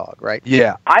as the dog, right?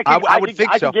 Yeah, I would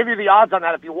think so. I can give you the odds on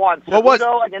that if you want.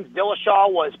 Cejudo against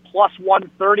Dillashaw was plus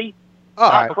 130.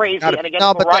 Not crazy. And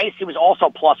against Bryce, he was also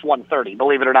plus 130,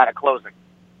 believe it or not, at closing.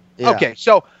 Yeah. Okay,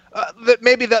 so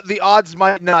maybe the odds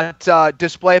might not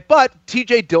display it, but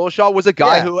TJ Dillashaw was a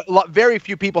guy who very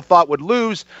few people thought would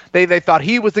lose. They thought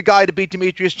he was the guy to beat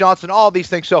Demetrius Johnson, all these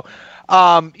things. So,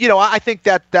 you know, I think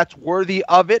that's worthy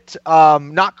of it.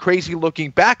 Not crazy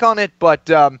looking back on it, but,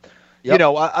 you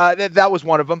know, that was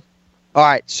one of them. All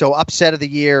right, so upset of the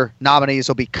year nominees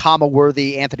will be Kama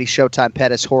Worthy, Anthony Showtime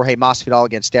Pettis, Jorge Masvidal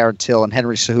against Darren Till, and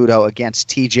Henry Cejudo against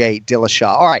TJ Dillashaw.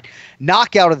 All right,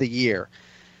 knockout of the year.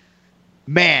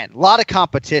 Man, a lot of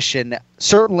competition.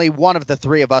 Certainly one of the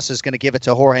three of us is going to give it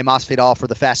to Jorge Masvidal for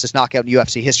the fastest knockout in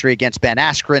UFC history against Ben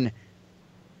Askren.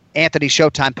 Anthony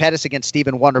Showtime Pettis against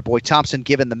Stephen Wonderboy Thompson,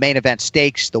 given the main event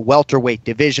stakes, the welterweight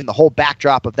division, the whole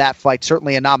backdrop of that fight,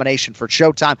 certainly a nomination for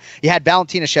Showtime. You had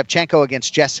Valentina Shevchenko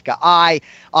against Jessica Ai,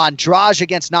 Andrade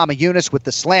against Namajunas with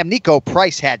the slam. Nico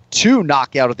Price had 2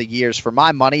 knockout of the years for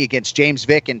my money against James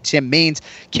Vick and Tim Means.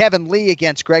 Kevin Lee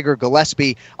against Gregor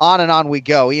Gillespie. On and on we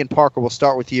go. Ian Parker, we'll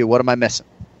start with you. What am I missing?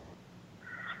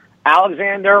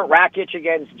 Alexander Rakic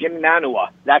against Jim Nanua.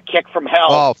 That kick from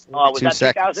hell. Was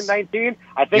that 2019?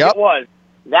 I think it was.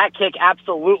 That kick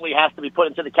absolutely has to be put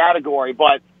into the category,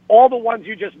 but all the ones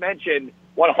you just mentioned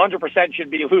 100% should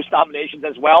be loose nominations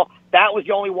as well. That was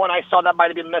the only one I saw that might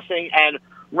have been missing. And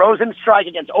Rosenstrike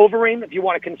against Overeem, if you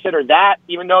want to consider that,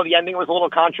 even though the ending was a little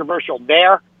controversial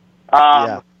there.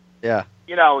 Yeah.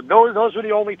 You know, those were the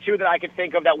only 2 that I could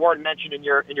think of that weren't mentioned in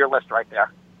your list right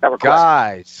there.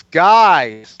 Guys,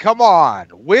 come on.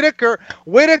 Whitaker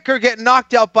getting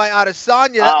knocked out by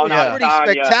Adesanya. That was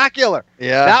pretty spectacular.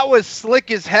 Yeah. That was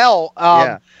slick as hell.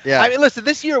 Yeah. I mean, listen,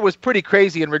 this year was pretty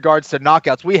crazy in regards to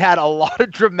knockouts. We had a lot of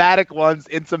dramatic ones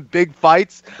in some big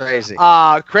fights. Crazy.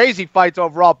 Crazy fights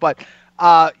overall. But,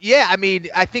 I mean,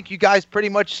 I think you guys pretty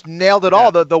much nailed it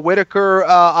all. The Whitaker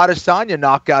Adesanya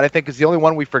knockout, I think, is the only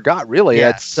one we forgot, really.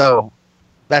 Yeah,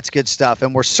 that's good stuff,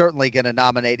 and we're certainly going to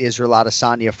nominate Israel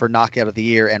Adesanya for Knockout of the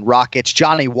Year and Rockets.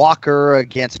 Johnny Walker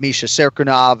against Misha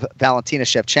Serkunov, Valentina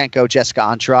Shevchenko, Jessica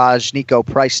Andrade, Nico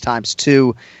Price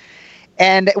 ×2.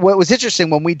 And what was interesting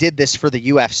when we did this for the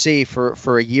UFC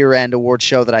for a year-end award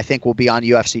show that I think will be on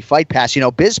UFC Fight Pass,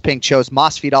 Bisping chose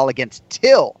Masvidal against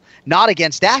Till, not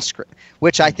against Askren,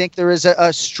 which I think there is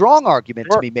a strong argument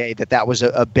to be made that was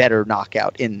a better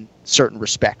knockout in certain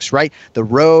respects, right? The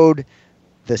road,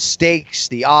 the stakes,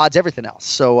 the odds, everything else.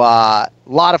 So a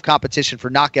lot of competition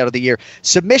for Knockout of the Year.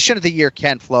 Submission of the Year,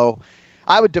 Ken Flo.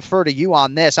 I would defer to you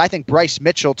on this. I think Bryce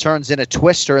Mitchell turns in a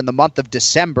twister in the month of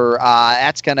December.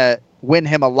 That's going to win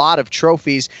him a lot of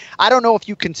trophies. I don't know if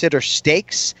you consider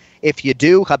stakes. If you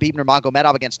do, Khabib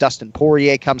Nurmagomedov against Dustin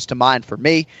Poirier comes to mind for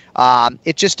me.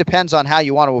 It just depends on how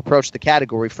you want to approach the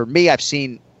category. For me, I've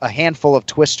seen a handful of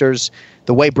twisters.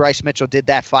 The way Bryce Mitchell did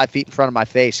that 5 feet in front of my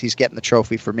face, he's getting the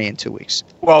trophy for me in 2 weeks.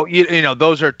 Well,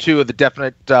 those are 2 of the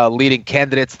definite leading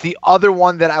candidates. The other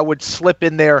one that I would slip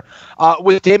in there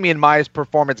with Damian Maia's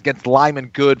performance against Lyman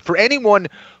Good. For anyone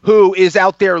who is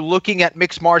out there looking at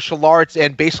mixed martial arts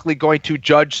and basically going to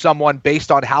judge someone based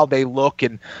on how they look,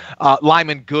 and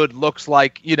Lyman Good looks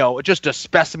like, just a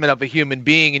specimen of a human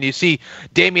being, and you see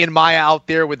Damian Maia out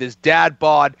there with his dad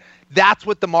bod. That's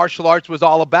what the martial arts was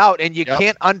all about, and you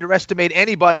can't underestimate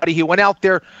anybody. He went out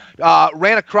there,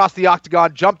 ran across the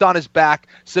octagon, jumped on his back,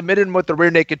 submitted him with the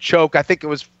rear naked choke. I think it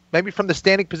was maybe from the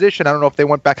standing position. I don't know if they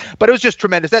went back, but it was just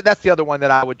tremendous. That's the other one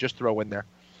that I would just throw in there.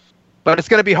 But it's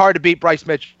going to be hard to beat Bryce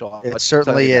Mitchell. It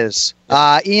certainly is.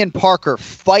 Ian Parker,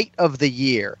 Fight of the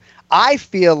Year. I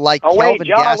feel like Kelvin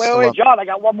Gastelum. Wait, John. I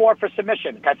got one more for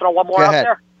submission. Can I throw one more out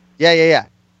there? Yeah.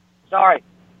 Sorry.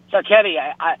 So, Kenny,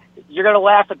 you're going to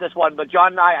laugh at this one, but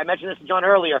John and I mentioned this to John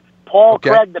earlier. Paul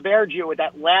Craig, the Bear Jew, with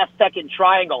that last-second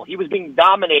triangle, he was being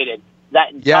dominated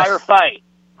that entire fight.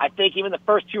 I think even the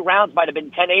first 2 rounds might have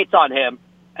been 10-8s on him,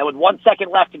 and with 1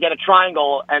 second left to get a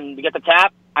triangle and to get the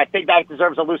tap, I think that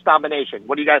deserves a loose nomination.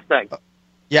 What do you guys think?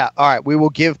 Yeah, all right. We will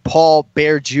give Paul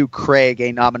Bear Jew Craig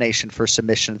a nomination for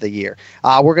Submission of the Year.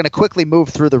 We're going to quickly move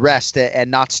through the rest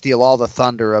and not steal all the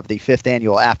thunder of the 5th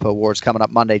Annual AFPA Awards coming up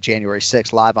Monday, January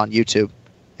 6th, live on YouTube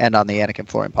and on the Anakin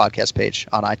Florian podcast page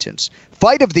on iTunes.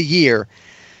 Fight of the Year,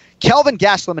 Kelvin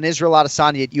Gastelum and Israel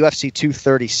Adesanya at UFC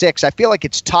 236. I feel like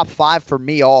it's top 5 for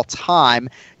me all time.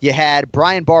 You had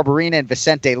Brian Barberena and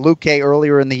Vicente Luque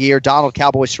earlier in the year. Donald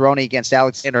Cowboy Cerrone against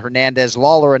Alexander Hernandez.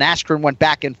 Lawler and Askren went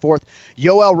back and forth.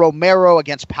 Yoel Romero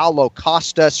against Paulo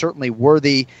Costa, certainly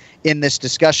worthy in this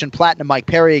discussion. Platinum Mike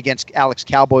Perry against Alex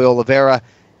Cowboy Oliveira.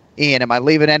 Ian, am I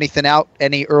leaving anything out?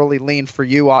 Any early lean for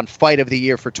you on Fight of the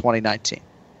Year for 2019?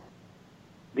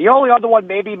 The only other one,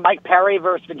 maybe Mike Perry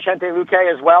versus Vicente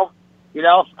Luque as well.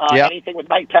 Anything with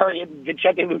Mike Perry and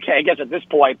Vicente Luque, I guess, at this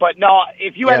point. But no,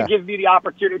 if you had to give me the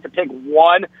opportunity to pick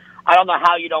one, I don't know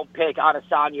how you don't pick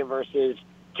Adesanya versus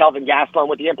Kelvin Gastelum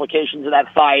with the implications of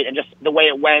that fight and just the way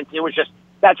it went. It was just,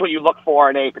 that's what you look for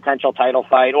in a potential title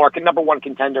fight or number 1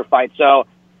 contender fight. So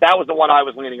that was the one I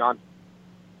was leaning on.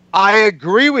 I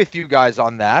agree with you guys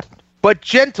on that. But,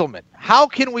 gentlemen, how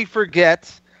can we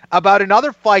forget about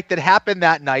another fight that happened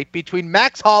that night between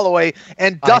Max Holloway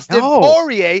and Dustin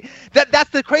Poirier. That's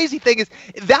the crazy thing is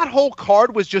that whole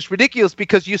card was just ridiculous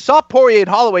because you saw Poirier and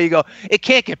Holloway, you go, it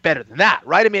can't get better than that,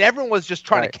 right? I mean, everyone was just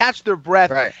trying to catch their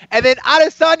breath. Right. And then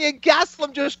Adesanya and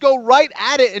Gastelum just go right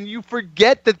at it, and you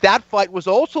forget that fight was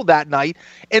also that night.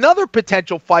 Another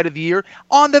potential fight of the year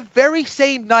on the very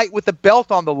same night with the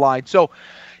belt on the line. So,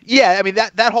 yeah, I mean,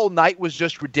 that whole night was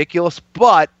just ridiculous,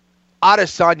 but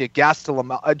Adesanya,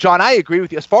 Gastelum, John, I agree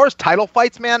with you. As far as title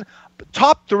fights, man,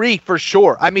 top 3 for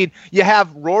sure. I mean, you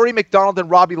have Rory McDonald and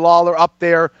Robbie Lawler up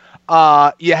there.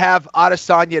 You have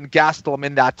Adesanya and Gastelum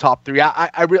in that top 3.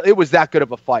 I really, it was that good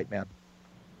of a fight, man.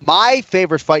 My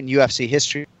favorite fight in UFC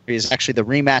history is actually the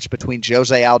rematch between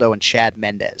Jose Aldo and Chad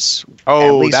Mendes.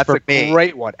 Oh, that's a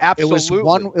great one.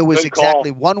 Absolutely. It was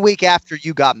exactly 1 week after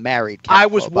you got married. I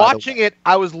was watching it.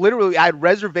 I had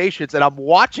reservations, and I'm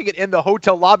watching it in the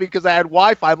hotel lobby because I had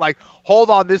Wi-Fi. I'm like,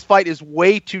 hold on, this fight is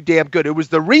way too damn good. It was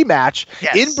the rematch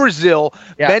in Brazil.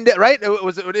 Yeah. Mendes, right? It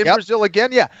was in Brazil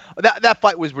again? Yeah. That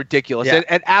fight was ridiculous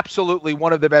and absolutely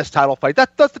one of the best title fights.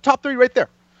 That's the top 3 right there.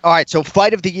 All right, so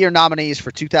Fight of the Year nominees for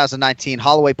 2019,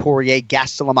 Holloway Poirier,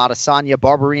 Gastelum Adesanya,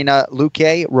 Barberena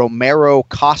Luque, Romero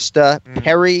Costa,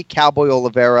 Perry Cowboy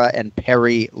Oliveira, and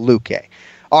Perry Luque.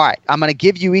 All right, I'm going to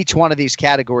give you each one of these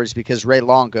categories because Ray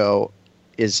Longo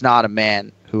is not a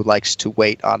man who likes to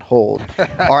wait on hold.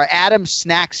 Our Adam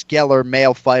Snacks Geller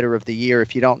Male Fighter of the Year.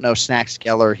 If you don't know Snacks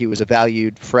Geller, he was a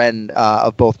valued friend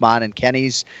of both mine and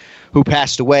Kenny's, who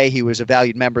passed away. He was a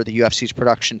valued member of the UFC's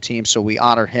production team, so we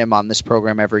honor him on this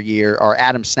program every year. Our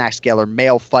Adam Snacks Geller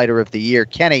Male Fighter of the Year.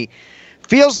 Kenny,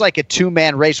 feels like a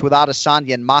two-man race with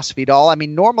Adesanya and Masvidal. I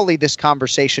mean, normally this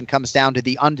conversation comes down to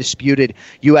the undisputed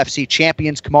UFC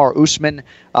champions, Kamaru Usman.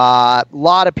 A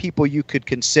lot of people you could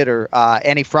consider.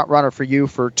 Any front runner for you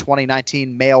for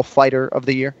 2019 Male Fighter of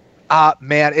the Year?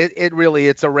 Man, it really,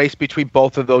 it's a race between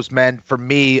both of those men. For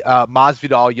me,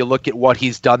 Masvidal, you look at what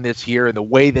he's done this year and the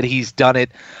way that he's done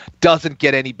it, doesn't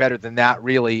get any better than that,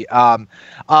 really.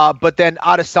 But then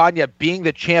Adesanya being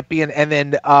the champion and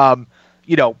then,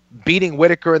 beating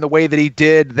Whitaker in the way that he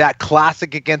did, that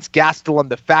classic against Gastelum,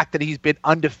 the fact that he's been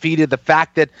undefeated, the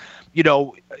fact that,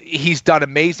 he's done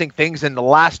amazing things in the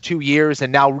last 2 years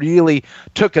and now really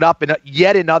took it up in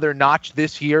yet another notch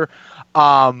this year.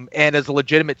 And as a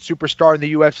legitimate superstar in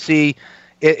the UFC,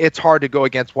 it's hard to go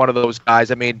against one of those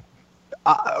guys. I mean,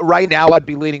 right now I'd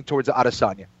be leaning towards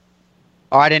Adesanya.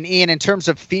 All right, and Ian, in terms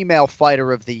of female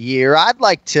fighter of the year, I'd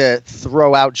like to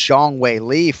throw out Zhang Wei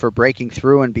Li for breaking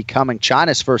through and becoming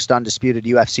China's first undisputed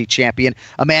UFC champion.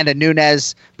 Amanda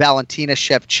Nunes, Valentina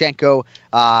Shevchenko.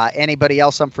 Anybody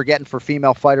else I'm forgetting for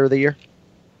female fighter of the year?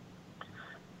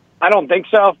 I don't think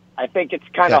so. I think it's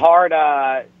kind of hard.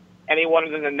 Anyone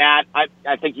other than that,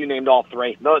 I think you named all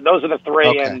three. Those are the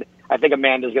three, and I think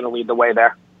Amanda's going to lead the way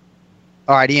there.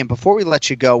 All right, Ian, before we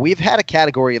let you go, we've had a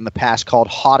category in the past called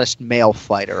Hottest Male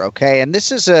Fighter, okay? And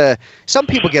this is some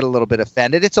people get a little bit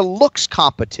offended. It's a looks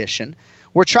competition.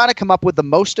 We're trying to come up with the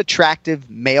most attractive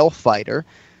male fighter.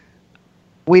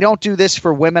 We don't do this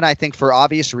for women, I think, for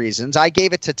obvious reasons. I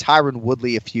gave it to Tyron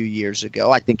Woodley a few years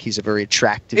ago. I think he's a very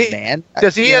attractive man.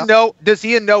 Does Ian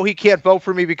know he can't vote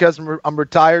for me because I'm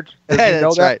retired?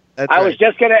 That's right. I was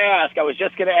just going to ask.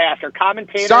 Are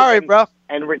commentators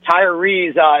and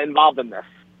retirees involved in this?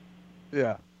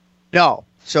 Yeah. No.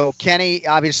 So, Kenny,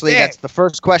 obviously, that's the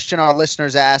first question our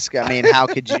listeners ask. I mean, how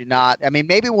could you not? I mean,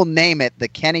 maybe we'll name it the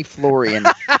Kenny Florian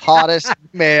Hottest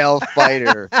Male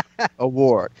Fighter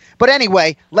Award. But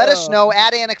anyway, let us know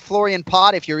at Anik Florian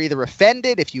Pod if you're either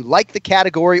offended, if you like the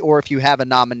category, or if you have a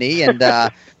nominee. And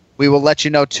we will let you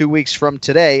know 2 weeks from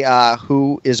today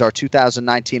who is our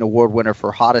 2019 award winner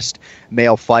for Hottest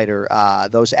Male Fighter.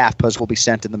 Those AFPAs will be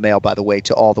sent in the mail, by the way,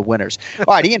 to all the winners.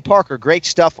 All right, Ian Parker, great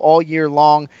stuff all year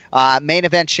long. Main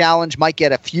Event Challenge might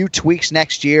get a few tweaks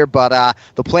next year, but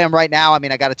the plan right now, I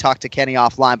mean, I got to talk to Kenny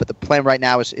offline, but the plan right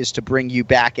now is to bring you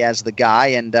back as the guy.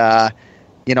 And,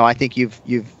 I think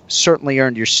you've certainly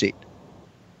earned your seat.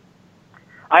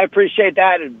 I appreciate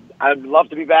that. I'd love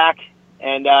to be back.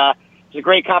 And, it was a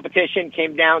great competition.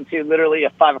 Came down to literally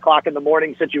a 5 o'clock in the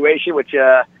morning situation, which,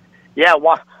 it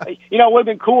would have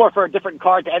been cooler for a different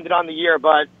card to end it on the year,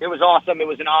 but it was awesome. It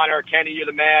was an honor. Kenny, you're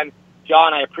the man.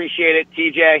 John, I appreciate it.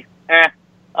 TJ,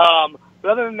 but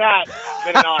other than that, it's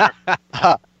been an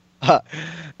honor.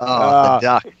 The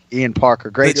duck, Ian Parker.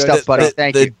 Great stuff, buddy.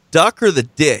 Thank you. The duck or the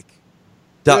dick?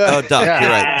 Duck. You're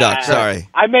right. Duck. Sorry.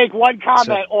 I make one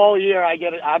comment all year. I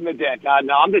get it. I'm the dick.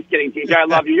 No, I'm just kidding, TJ. I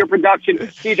love you. Your production,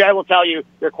 TJ, I will tell you,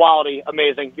 your quality,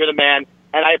 amazing. You're the man.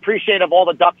 And I appreciate of all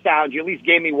the duck sounds, you at least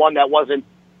gave me one that wasn't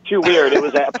too weird. It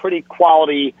was a pretty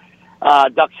quality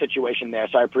duck situation there,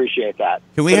 so I appreciate that.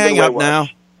 Can we hang up now?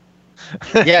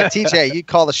 Yeah, TJ, you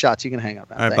call the shots. You can hang up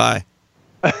now. All right,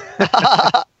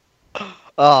 bye.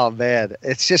 Oh, man.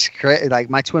 It's just crazy. Like,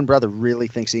 my twin brother really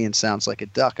thinks Ian sounds like a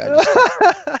duck.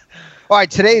 All right,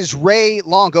 today's Ray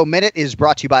Longo Minute is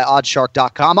brought to you by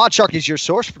Oddshark.com. Oddshark is your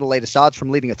source for the latest odds from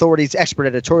leading authorities, expert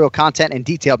editorial content, and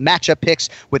detailed matchup picks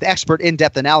with expert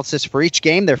in-depth analysis for each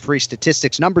game. Their free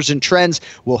statistics, numbers, and trends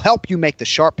will help you make the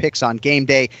sharp picks on game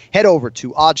day. Head over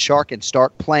to Oddshark and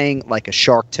start playing like a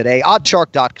shark today.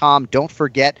 Oddshark.com. Don't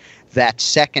forget that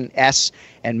second S.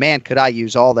 And, man, could I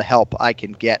use all the help I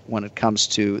can get when it comes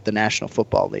to the National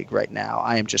Football League right now.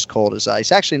 I am just cold as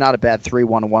ice. Actually, not a bad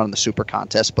 3-1-1 in the Super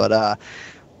Contest, but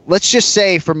let's just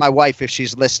say for my wife, if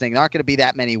she's listening, there aren't going to be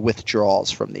that many withdrawals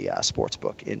from the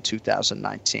sportsbook in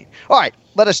 2019. All right,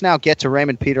 let us now get to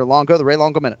Raymond Peter Longo, the Ray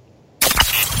Longo Minute.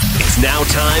 It's now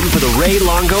time for the Ray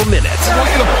Longo Minute. I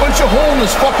want you to punch a hole in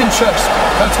his fucking chest.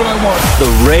 That's what I want. The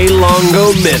Ray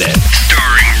Longo Minute.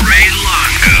 Starring Ray Longo.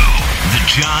 The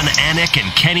John Anik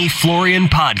and Kenny Florian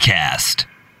podcast.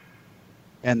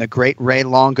 And the great Ray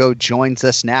Longo joins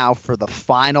us now for the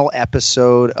final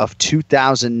episode of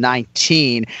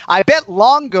 2019. I bet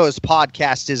Longo's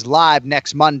podcast is live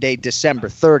next Monday, December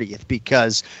 30th,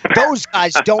 because those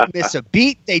guys don't miss a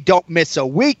beat. They don't miss a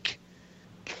week.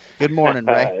 Good morning,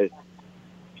 Ray.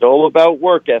 It's all about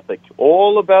work ethic.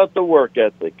 All about the work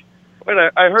ethic. Wait,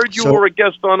 I heard you were a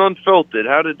guest on Unfiltered.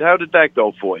 How did that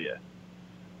go for you?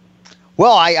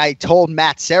 Well, I told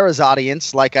Matt Serra's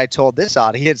audience, like I told this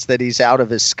audience, that he's out of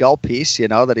his skull piece,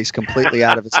 that he's completely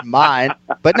out of his mind.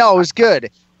 But no, it was good.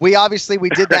 We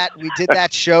did that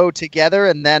show together,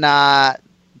 and then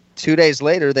 2 days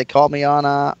later they called me on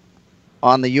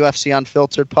the UFC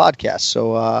Unfiltered podcast.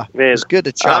 So man, it was good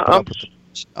to chop it up with them.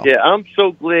 Yeah, I'm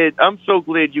so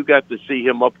glad you got to see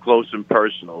him up close and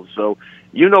personal. So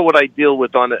you know what I deal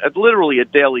with on literally a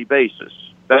daily basis.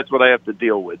 That's what I have to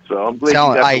deal with. So I'm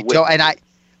glad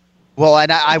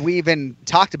we even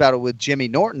talked about it with Jimmy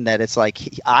Norton, that it's like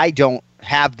I don't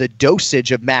have the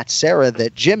dosage of Matt Serra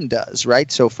that Jim does,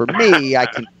 right? So for me, I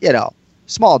can,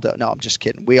 small dose. No, I'm just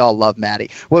kidding. We all love Matty.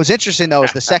 What was interesting, though,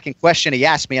 is the second question he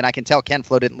asked me, and I can tell Ken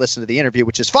Flo didn't listen to the interview,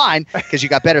 which is fine because you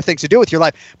got better things to do with your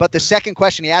life. But the second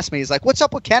question he asked me is like, "What's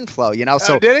up with Ken Flo?"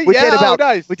 So we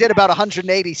did about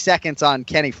 180 seconds on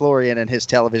Kenny Florian and his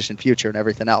television future and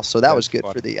everything else. So that was good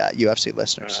for the UFC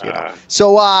listeners.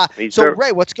 So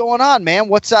Ray, what's going on, man?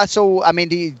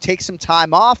 Do you take some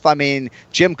time off?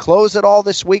 Gym closed at all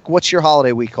this week. What's your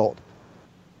holiday week hold?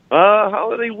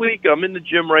 Holiday week, I'm in the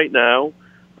gym right now.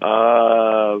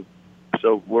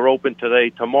 So we're open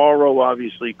today. Tomorrow,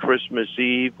 obviously, Christmas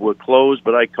Eve, we're closed,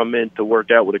 but I come in to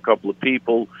work out with a couple of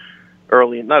people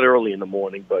not early in the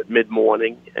morning, but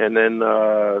mid-morning. And then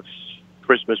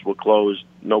Christmas, we're closed.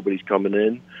 Nobody's coming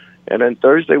in. And then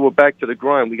Thursday, we're back to the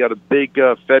grind. We got a big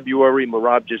February.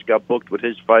 Marab just got booked with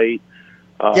his fight.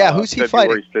 Who's he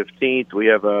February fighting? 15th. We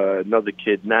have another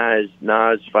kid, Nas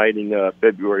fighting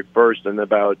February 1st, and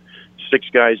about 6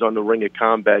 guys on the Ring of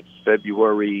Combat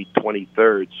February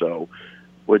 23rd. So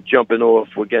we're jumping off.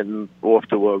 We're getting off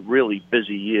to a really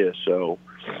busy year. So,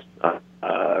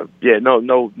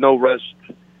 no rest.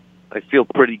 I feel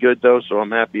pretty good, though, so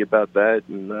I'm happy about that.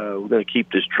 And we're going to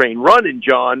keep this train running,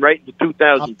 John, right into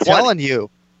 2020. I'm telling you.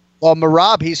 Well,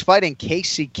 Marab, he's fighting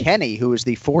Casey Kenny, who is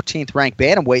the 14th ranked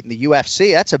bantamweight in the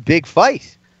UFC. That's a big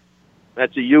fight.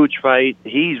 That's a huge fight.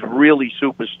 He's really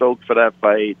super stoked for that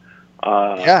fight.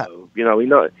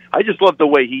 I just love the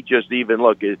way he just even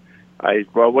look at.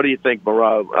 What do you think,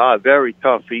 Marab? Very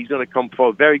tough. He's going to come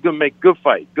forward. Very good. Make good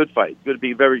fight. Good fight. Going to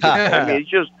be very good. It's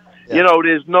just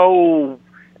there's no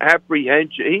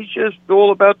apprehension. He's just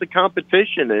all about the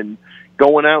competition and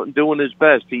going out and doing his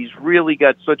best. He's really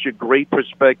got such a great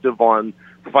perspective on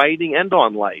fighting and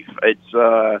on life. It's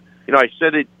I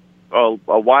said it a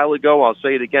while ago. I'll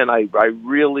say it again. I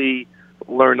really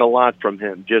learned a lot from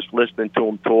him just listening to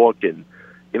him talk. And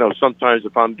sometimes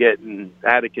if I'm getting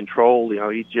out of control,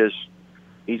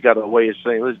 he's got a way of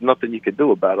saying there's nothing you can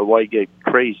do about it. Why get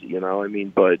crazy?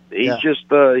 But he's just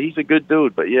he's a good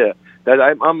dude. But yeah, that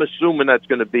I'm assuming that's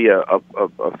going to be a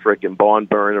freaking barn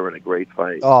burner and a great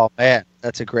fight. Oh man,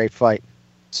 that's a great fight.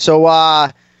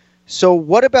 So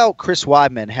what about Chris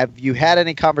Weidman? Have you had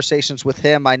any conversations with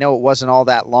him? I know it wasn't all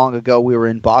that long ago. We were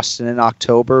in Boston in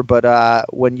October, but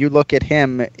when you look at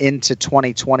him into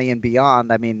 2020 and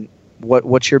beyond,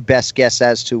 what's your best guess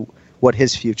as to what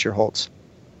his future holds?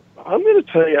 I'm going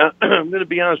to tell you. I'm going to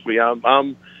be honest with you.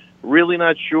 I'm really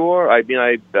not sure. I've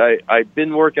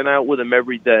been working out with him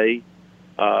every day,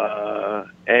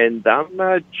 and I'm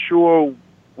not sure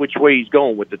which way he's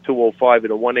going with the 205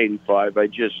 and the 185. I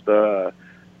just,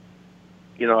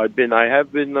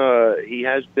 he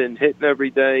has been hitting every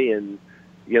day, and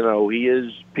he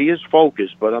is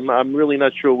focused, but I'm really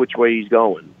not sure which way he's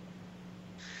going.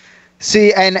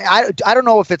 See, and I don't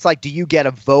know if it's like, do you get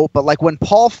a vote? But like when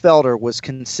Paul Felder was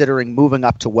considering moving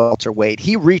up to welterweight,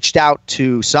 he reached out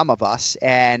to some of us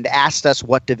and asked us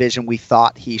what division we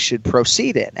thought he should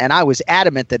proceed in. And I was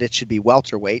adamant that it should be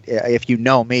welterweight. If you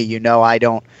know me, I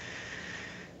don't,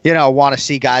 want to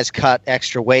see guys cut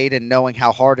extra weight, and knowing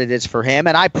how hard it is for him.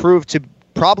 And I proved to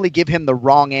probably give him the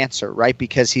wrong answer, right?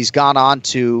 Because he's gone on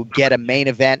to get a main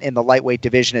event in the lightweight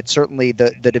division. It's certainly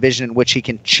the division in which he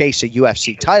can chase a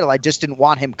UFC title. I just didn't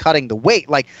want him cutting the weight.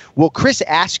 Like, will Chris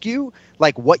ask you,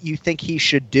 like, what you think he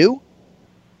should do?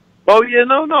 Oh, yeah,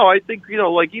 no. I think,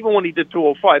 like, even when he did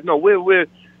 205, no,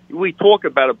 we talk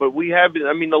about it, but we haven't.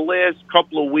 I mean, the last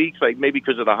couple of weeks, like maybe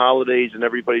because of the holidays and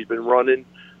everybody's been running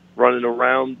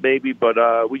around maybe, but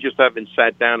we just haven't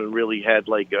sat down and really had,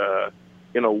 like,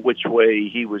 which way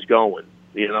he was going.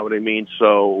 You know what I mean?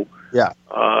 So, yeah.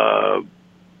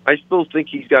 I still think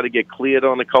he's got to get cleared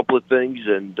on a couple of things,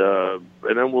 and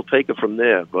then we'll take it from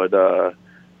there. But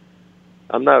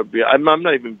I'm not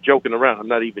even joking around. I'm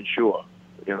not even sure.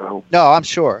 No, I'm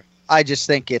sure. I just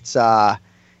think it's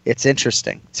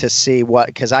interesting to see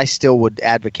because I still would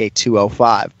advocate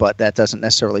 205, but that doesn't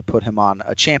necessarily put him on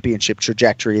a championship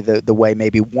trajectory the way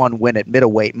maybe one win at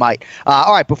middleweight might.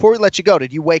 All right, before we let you go,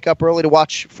 did you wake up early to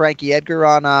watch Frankie Edgar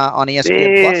on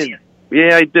ESPN Plus?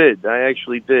 Yeah, I did. I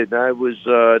actually did. That was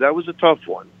a tough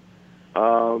one.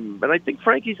 And I think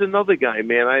Frankie's another guy,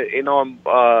 man.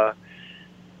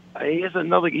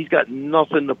 He's got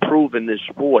nothing to prove in this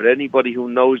sport. Anybody who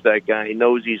knows that guy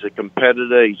knows he's a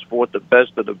competitor. He's fought the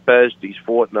best of the best. He's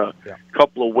fought in a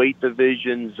couple of weight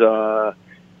divisions. We were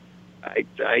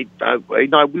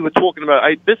talking about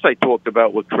I talked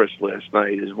about with Chris last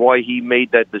night, is why he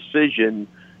made that decision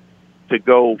to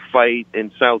go fight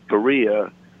in South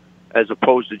Korea as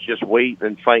opposed to just wait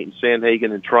and fight in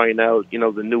Sandhagen and trying out,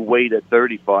 the new weight at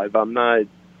 35.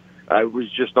 I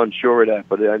was just unsure of that,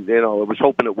 but I was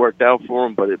hoping it worked out for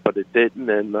him, but it didn't,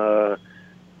 and that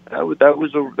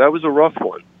was a rough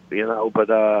one,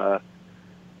 But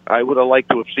I would have liked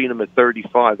to have seen him at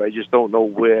 35. I just don't know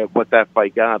what that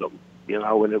fight got him,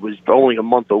 And it was only a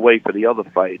month away for the other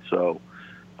fight, so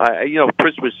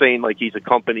Chris was saying like he's a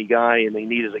company guy and they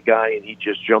needed a guy, and he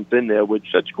just jumped in there,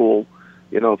 which that's cool,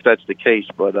 if that's the case,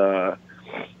 but.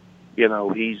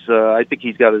 He's. I think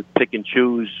he's got to pick and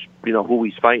choose, who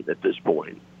he's fighting at this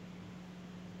point.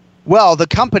 Well, the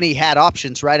company had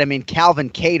options, right? I mean,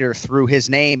 Calvin Kattar threw his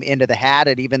name into the hat,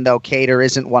 and even though Kattar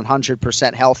isn't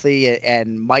 100% healthy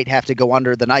and might have to go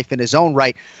under the knife in his own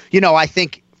right, I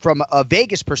think from a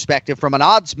Vegas perspective, from an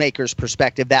odds maker's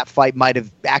perspective, that fight might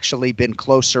have actually been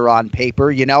closer on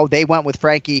paper. They went with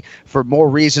Frankie for more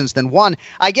reasons than one.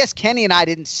 I guess Kenny and I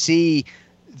didn't see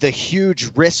the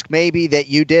huge risk maybe that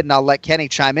you did, and I'll let Kenny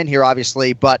chime in here,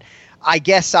 obviously, but I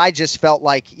guess I just felt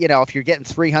like, if you're getting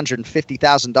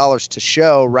 $350,000 to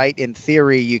show, right, in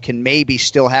theory, you can maybe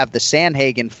still have the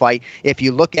Sandhagen fight if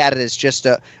you look at it as just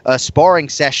a sparring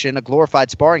session, a glorified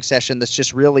sparring session that's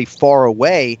just really far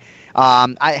away.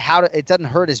 It doesn't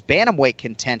hurt his bantamweight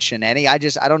contention any. I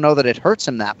don't know that it hurts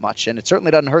him that much, and it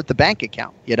certainly doesn't hurt the bank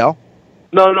account,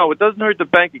 No, it doesn't hurt the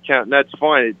bank account, and that's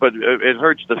fine, but it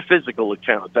hurts the physical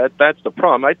account. That's the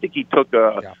problem. I think he took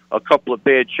a couple of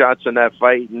bad shots in that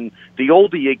fight, and the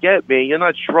older you get, man, you're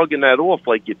not shrugging that off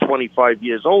like you're 25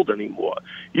 years old anymore.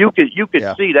 You could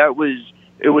see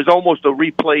it was almost a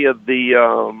replay of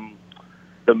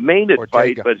the Maynard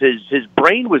fight, but his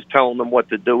brain was telling him what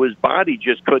to do. His body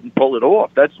just couldn't pull it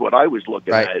off. That's what I was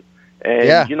looking at.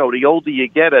 And, the older you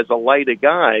get as a lighter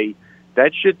guy,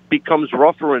 that shit becomes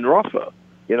rougher and rougher.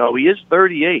 He is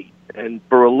 38, and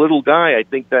for a little guy, I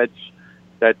think that's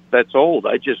old.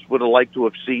 I just would have liked to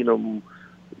have seen him.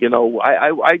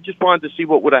 I just wanted to see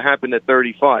what would have happened at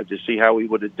 35 to see how he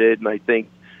would have did. And I think,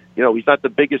 he's not the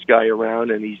biggest guy around,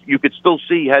 and you could still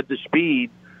see he had the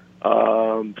speed.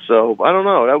 So I don't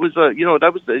know.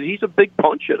 He's a big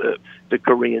puncher, the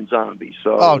Korean Zombie.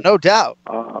 So no doubt.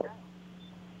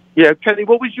 Yeah, Kenny,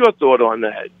 what was your thought on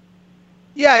that?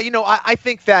 Yeah, I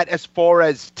think that as far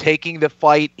as taking the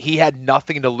fight, he had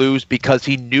nothing to lose because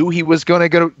he knew he was going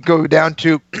to go down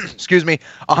to,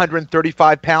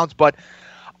 135 pounds. But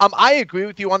I agree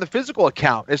with you on the physical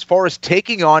account. As far as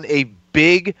taking on a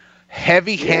big,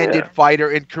 heavy-handed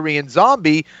fighter in Korean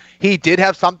Zombie, he did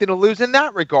have something to lose in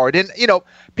that regard. And,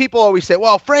 people always say,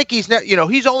 well, Frankie's,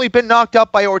 he's only been knocked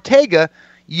out by Ortega.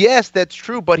 Yes, that's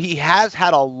true, but he has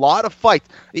had a lot of fights.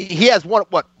 He has one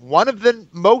of the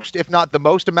most, if not the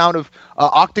most amount of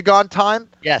octagon time.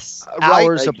 Yes, right?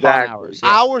 Hours upon hours. Yeah.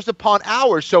 Hours upon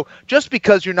hours. So just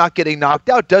because you're not getting knocked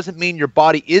out doesn't mean your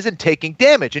body isn't taking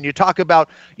damage. And you talk about,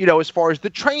 as far as the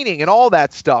training and all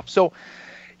that stuff. So,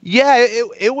 yeah,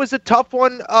 it was a tough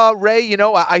one, Ray.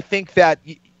 I think that,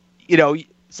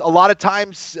 a lot of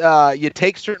times you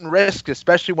take certain risks,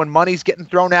 especially when money's getting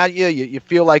thrown at you. You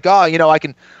feel like, I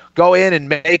can go in and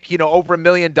make, over $1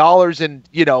 million in,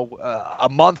 a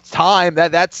month's time.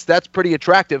 That's pretty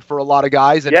attractive for a lot of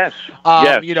guys. And,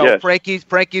 yes.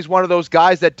 Frankie's one of those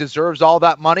guys that deserves all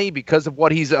that money because of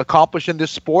what he's accomplished in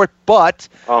this sport. But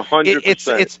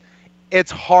 100%.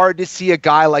 It's hard to see a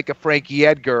guy like a Frankie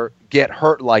Edgar get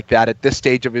hurt like that at this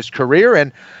stage of his career.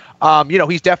 And,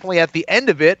 he's definitely at the end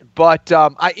of it, but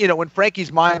in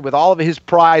Frankie's mind, with all of his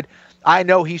pride, I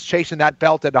know he's chasing that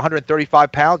belt at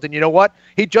 135 pounds, and you know what?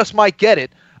 He just might get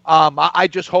it. I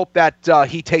just hope that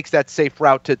he takes that safe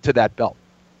route to that belt.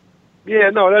 Yeah,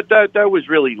 no, that was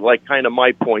really like kind of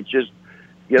my point. Just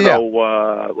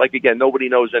like again, nobody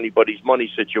knows anybody's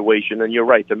money situation, and you're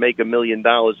right. To make $1 million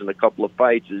in a couple of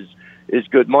fights is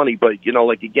good money, but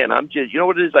like again, I'm just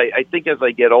what it is. I think as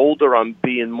I get older, I'm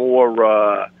being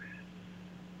more.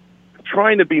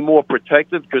 Trying to be more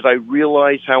protective because I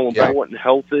realize how important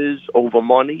health is over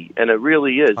money, and it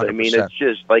really is. 100%. I mean, it's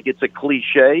just like it's a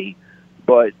cliche,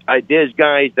 but there's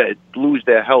guys that lose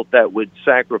their health that would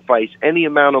sacrifice any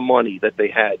amount of money that they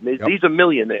had. These are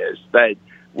millionaires that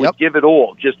would give it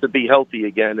all just to be healthy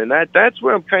again, and that's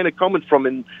where I'm kind of coming from.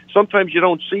 And sometimes you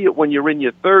don't see it when you're in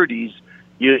your 30s.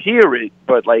 You hear it,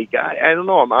 but like I don't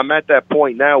know. I'm at that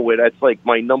point now where that's like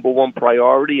my number one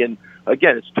priority. And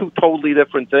again, it's two totally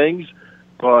different things.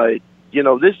 But,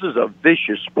 this is a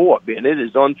vicious sport, man. It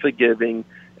is unforgiving,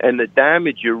 and the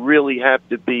damage you really have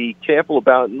to be careful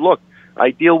about. And look,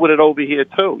 I deal with it over here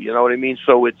too, you know what I mean?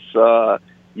 So it's,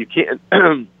 you can't,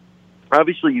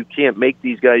 obviously you can't make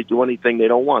these guys do anything they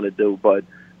don't want to do, but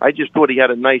I just thought he had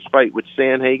a nice fight with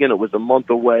Sandhagen. It was a month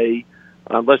away,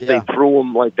 unless they threw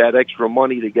him like that extra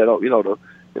money to get, to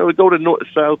go to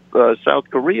South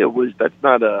Korea that's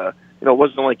not a, it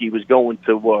wasn't like he was going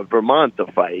to Vermont to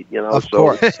fight, Of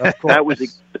course. That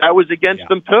was against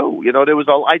him too.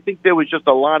 I think there was just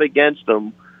a lot against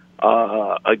him,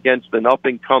 against an up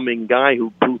and coming guy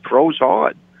who throws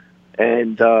hard.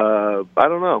 And I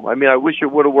don't know. I mean, I wish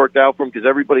it would have worked out for him because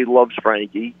everybody loves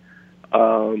Frankie.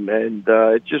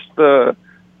 It just, I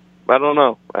don't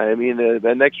know. I mean,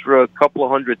 an extra couple of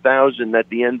 $100,000 at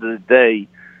the end of the day,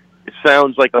 it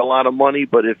sounds like a lot of money,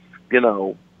 but if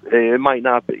it might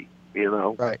not be.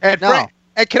 Right.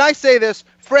 And can I say this,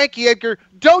 Frankie Edgar?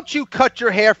 Don't you cut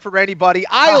your hair for anybody?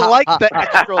 I like the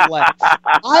extra lettuce.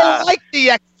 I like the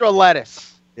extra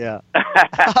lettuce. Yeah.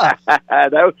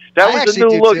 that was a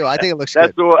new look. Too. I think it looks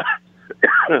good.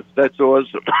 That's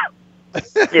awesome.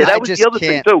 Yeah, that was the other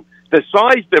thing too. The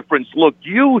size difference looked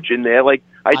huge in there. Like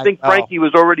I think Frankie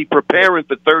was already preparing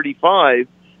for 35,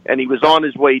 and he was on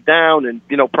his way down, and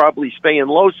probably staying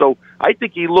low. So I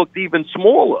think he looked even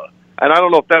smaller. And I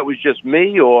don't know if that was just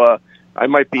me or I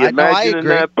might be imagining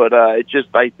that, but I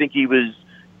think he was,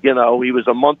 he was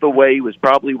a month away. He was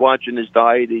probably watching his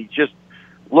diet. He just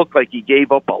looked like he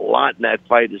gave up a lot in that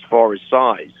fight as far as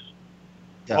size.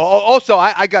 Yeah. Also,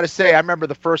 I got to say, I remember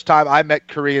the first time I met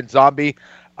Korean Zombie.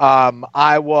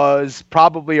 I was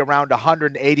probably around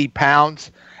 180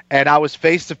 pounds, and I was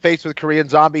face-to-face with Korean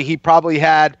Zombie. He probably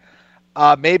had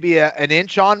maybe an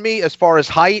inch on me as far as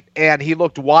height, and he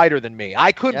looked wider than me.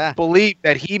 I couldn't believe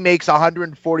that he makes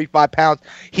 145 pounds.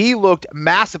 He looked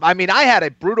massive. I mean, I had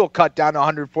a brutal cut down to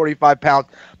 145 pounds,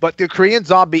 but the Korean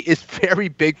Zombie is very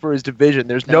big for his division.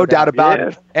 There's no doubt about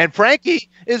it. And Frankie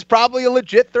is probably a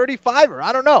legit 35er.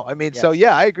 I don't know. I mean, so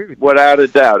yeah, I agree with you. Without a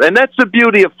doubt. And that's the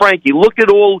beauty of Frankie. Look at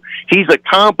all he's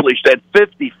accomplished at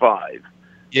 55.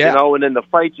 Yeah. And in the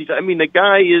fights, the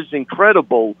guy is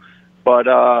incredible. But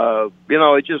I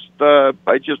just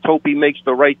hope he makes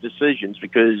the right decisions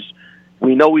because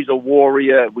we know he's a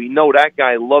warrior. We know that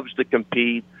guy loves to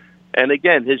compete, and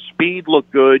again, his speed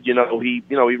looked good. He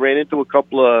ran into a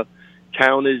couple of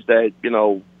counters that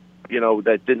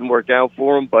that didn't work out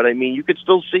for him. But I mean, you could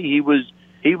still see he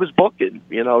was booking.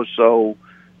 So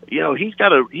he's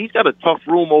got a tough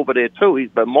room over there too.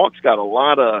 But Mark's got a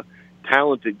lot of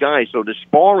talented guys, so the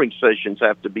sparring sessions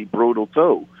have to be brutal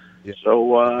too. Yeah.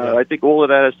 So I think all of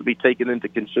that has to be taken into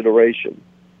consideration.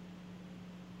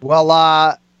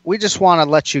 Well, we just want to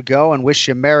let you go and wish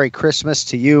you Merry Christmas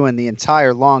to you and the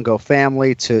entire Longo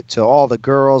family, to all the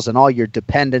girls and all your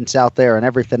dependents out there and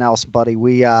everything else, buddy.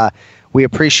 We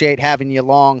appreciate having you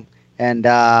along and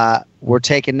we're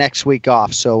taking next week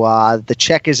off. So the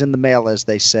check is in the mail, as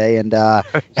they say, and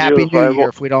Happy New Year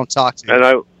if we don't talk to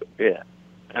you.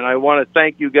 And I want to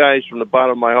thank you guys from the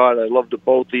bottom of my heart. I love the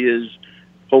both of you.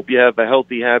 Hope you have a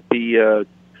healthy, happy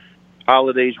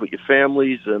holidays with your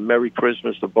families. Merry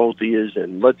Christmas to both of you.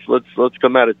 And let's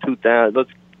come out of 2000. Let's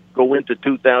go into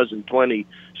 2020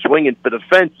 swinging for the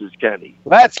fences, Kenny.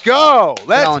 Let's go.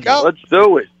 Let's go. Let's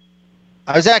do it.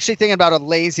 I was actually thinking about a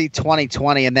lazy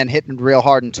 2020 and then hitting real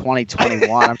hard in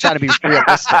 2021. I'm trying to be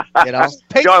realistic, you know.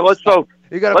 John, let's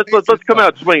come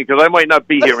out swinging because I might not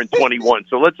be here in 21.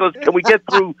 So can we get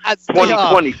through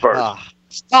 2020 first?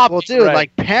 Stop. Well, dude,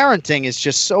 like parenting is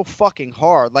just so fucking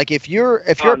hard. Like if you're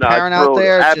a parent out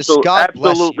there, just God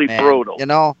bless you, man. Brutal. You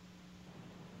know,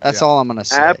 that's all I'm gonna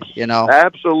say. You know,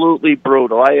 absolutely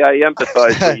brutal. I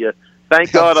empathize with you.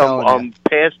 Thank God I'm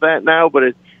past that now,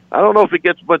 but I don't know if it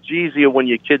gets much easier when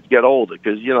your kids get older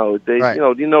because you know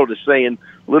the saying,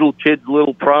 little kids,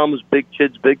 little problems, big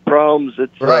kids, big problems.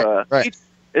 It's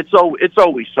It's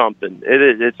always something. It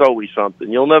is. It's always something.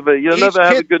 You'll never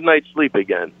have a good night's sleep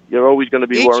again. You're always going to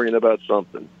be worrying about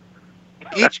something.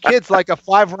 Each kid's like a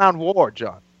 5-round war,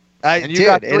 John. It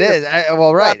is.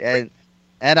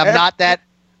 And I'm not that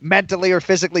mentally or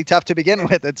physically tough to begin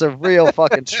with. It's a real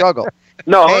fucking struggle.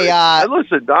 No,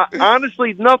 listen.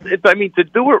 Honestly, nothing. I mean, to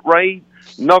do it right,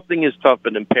 nothing is tougher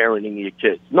than parenting your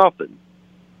kids. Nothing.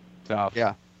 Tough.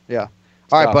 Yeah.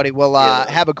 All right, buddy. Well,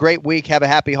 have a great week. Have a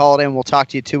happy holiday, and we'll talk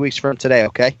to you 2 weeks from today,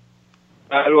 okay?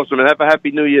 Awesome. And have a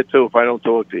happy New Year, too, if I don't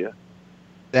talk to you.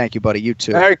 Thank you, buddy. You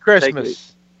too. Merry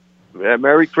Christmas.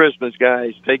 Merry Christmas,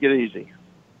 guys. Take it easy.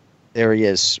 There he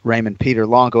is, Raymond Peter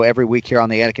Longo, every week here on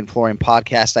the Anik and Florian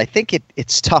podcast. I think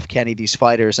it's tough, Kenny, these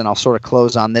fighters, and I'll sort of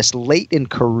close on this, late in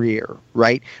career,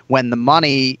 right, when the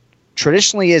money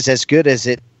traditionally is as good as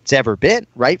it's ever been,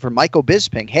 right? For Michael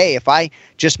Bisping, hey, if I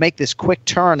just make this quick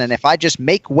turn and if I just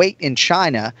make weight in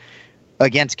China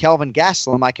against Kelvin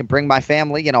Gastelum, I can bring my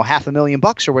family,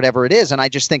 $500,000 or whatever it is. And I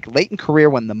just think late in career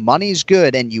when the money's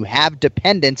good and you have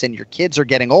dependents and your kids are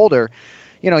getting older,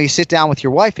 you sit down with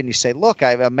your wife and you say, look,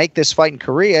 I make this fight in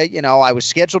Korea. I was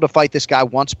scheduled to fight this guy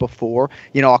once before.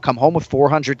 I'll come home with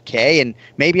 $400K and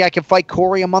maybe I can fight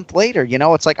Corey a month later.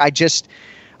 It's like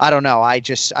I don't know. I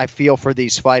feel for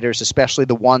these fighters, especially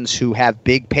the ones who have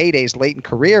big paydays late in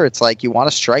career. It's like you want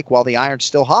to strike while the iron's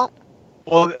still hot.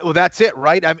 Well, that's it,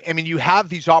 right? I mean, you have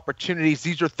these opportunities.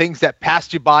 These are things that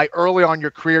passed you by early on in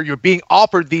your career. You're being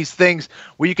offered these things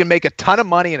where you can make a ton of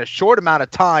money in a short amount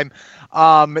of time.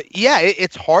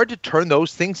 It's hard to turn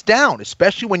those things down,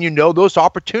 especially when those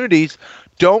opportunities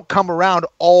don't come around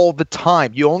all the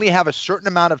time. You only have a certain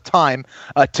amount of time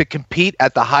to compete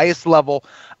at the highest level.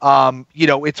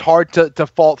 It's hard to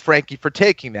fault Frankie for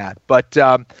taking that. But,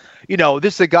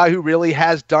 this is a guy who really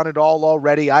has done it all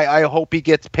already. I hope he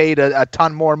gets paid a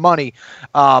ton more money.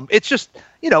 It's just,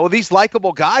 these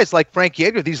likable guys like Frankie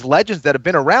Edgar, these legends that have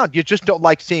been around, you just don't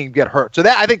like seeing him get hurt. So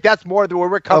I think that's more where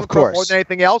we're coming from more than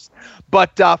anything else.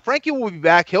 But Frankie will be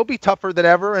back. He'll be tougher than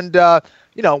ever. And,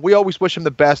 we always wish him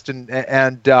the best.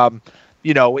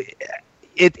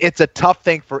 It's a tough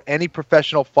thing for any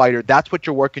professional fighter. That's what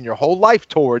you're working your whole life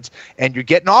towards, and you're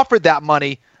getting offered that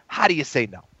money. How do you say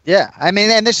no? Yeah, I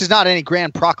mean, and this is not any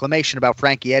grand proclamation about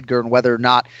Frankie Edgar and whether or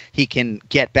not he can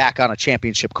get back on a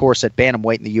championship course at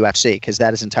bantamweight in the UFC, because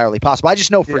that is entirely possible. I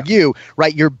just know for you,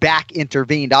 right, your back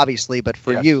intervened, obviously, but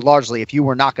for you, largely, if you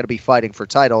were not going to be fighting for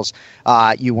titles,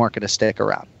 you weren't going to stick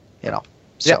around,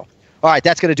 So. All right,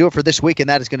 that's going to do it for this week, and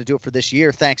that is going to do it for this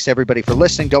year. Thanks to everybody for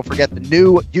listening. Don't forget the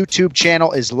new YouTube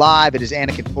channel is live. It is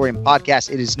Anik and Florian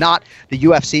Podcast. It is not the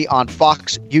UFC on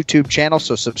Fox YouTube channel,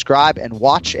 so subscribe and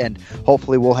watch, and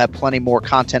hopefully we'll have plenty more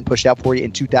content pushed out for you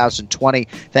in 2020.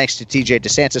 Thanks to TJ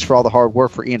DeSantis for all the hard work,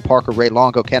 for Ian Parker, Ray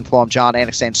Longo, Ken Flo, John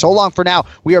Anik saying so long for now.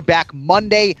 We are back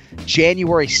Monday,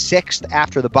 January 6th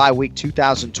after the bye week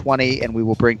 2020, and we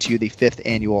will bring to you the 5th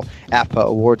annual AFPA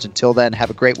Awards. Until then,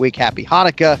 have a great week. Happy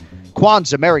Hanukkah.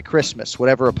 Kwanzaa, Merry Christmas,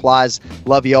 whatever applies.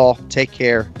 Love y'all. Take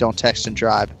care. Don't text and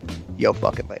drive. Yo,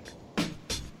 fucking later.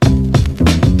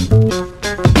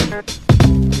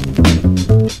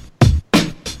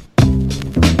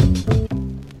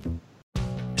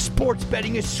 Sports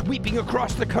betting is sweeping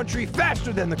across the country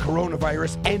faster than the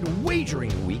coronavirus, and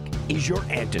Wagering Week is your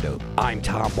antidote. I'm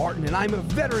Tom Barton, and I'm a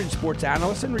veteran sports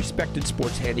analyst and respected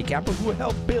sports handicapper who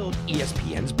helped build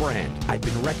ESPN's brand. I've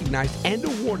been recognized and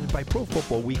awarded by Pro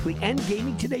Football Weekly and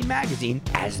Gaming Today magazine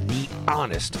as the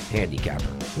honest handicapper.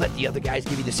 Let the other guys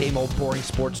give you the same old boring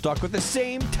sports talk with the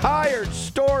same tired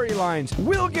storylines.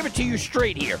 We'll give it to you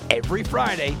straight here every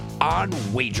Friday on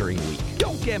Wagering Week.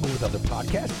 Don't gamble with other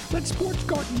podcasts. Let Sports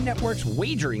Garden Network's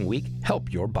Wagering Week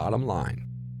help your bottom line.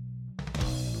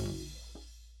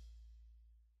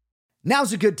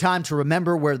 Now's a good time to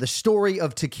remember where the story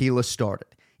of tequila started.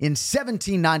 In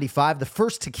 1795, the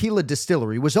first tequila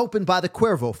distillery was opened by the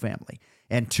Cuervo family,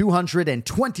 and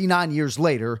 229 years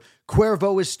later,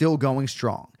 Cuervo is still going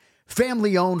strong.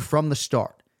 Family-owned from the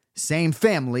start. Same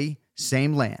family,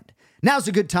 same land. Now's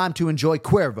a good time to enjoy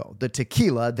Cuervo, the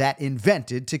tequila that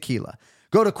invented tequila.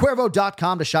 Go to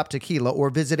Cuervo.com to shop tequila or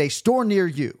visit a store near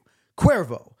you.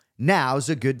 Cuervo, now's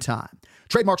a good time.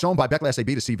 Trademarks owned by Beckley SAB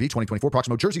to CV 2024,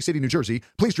 Proximo, Jersey City, New Jersey.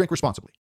 Please drink responsibly.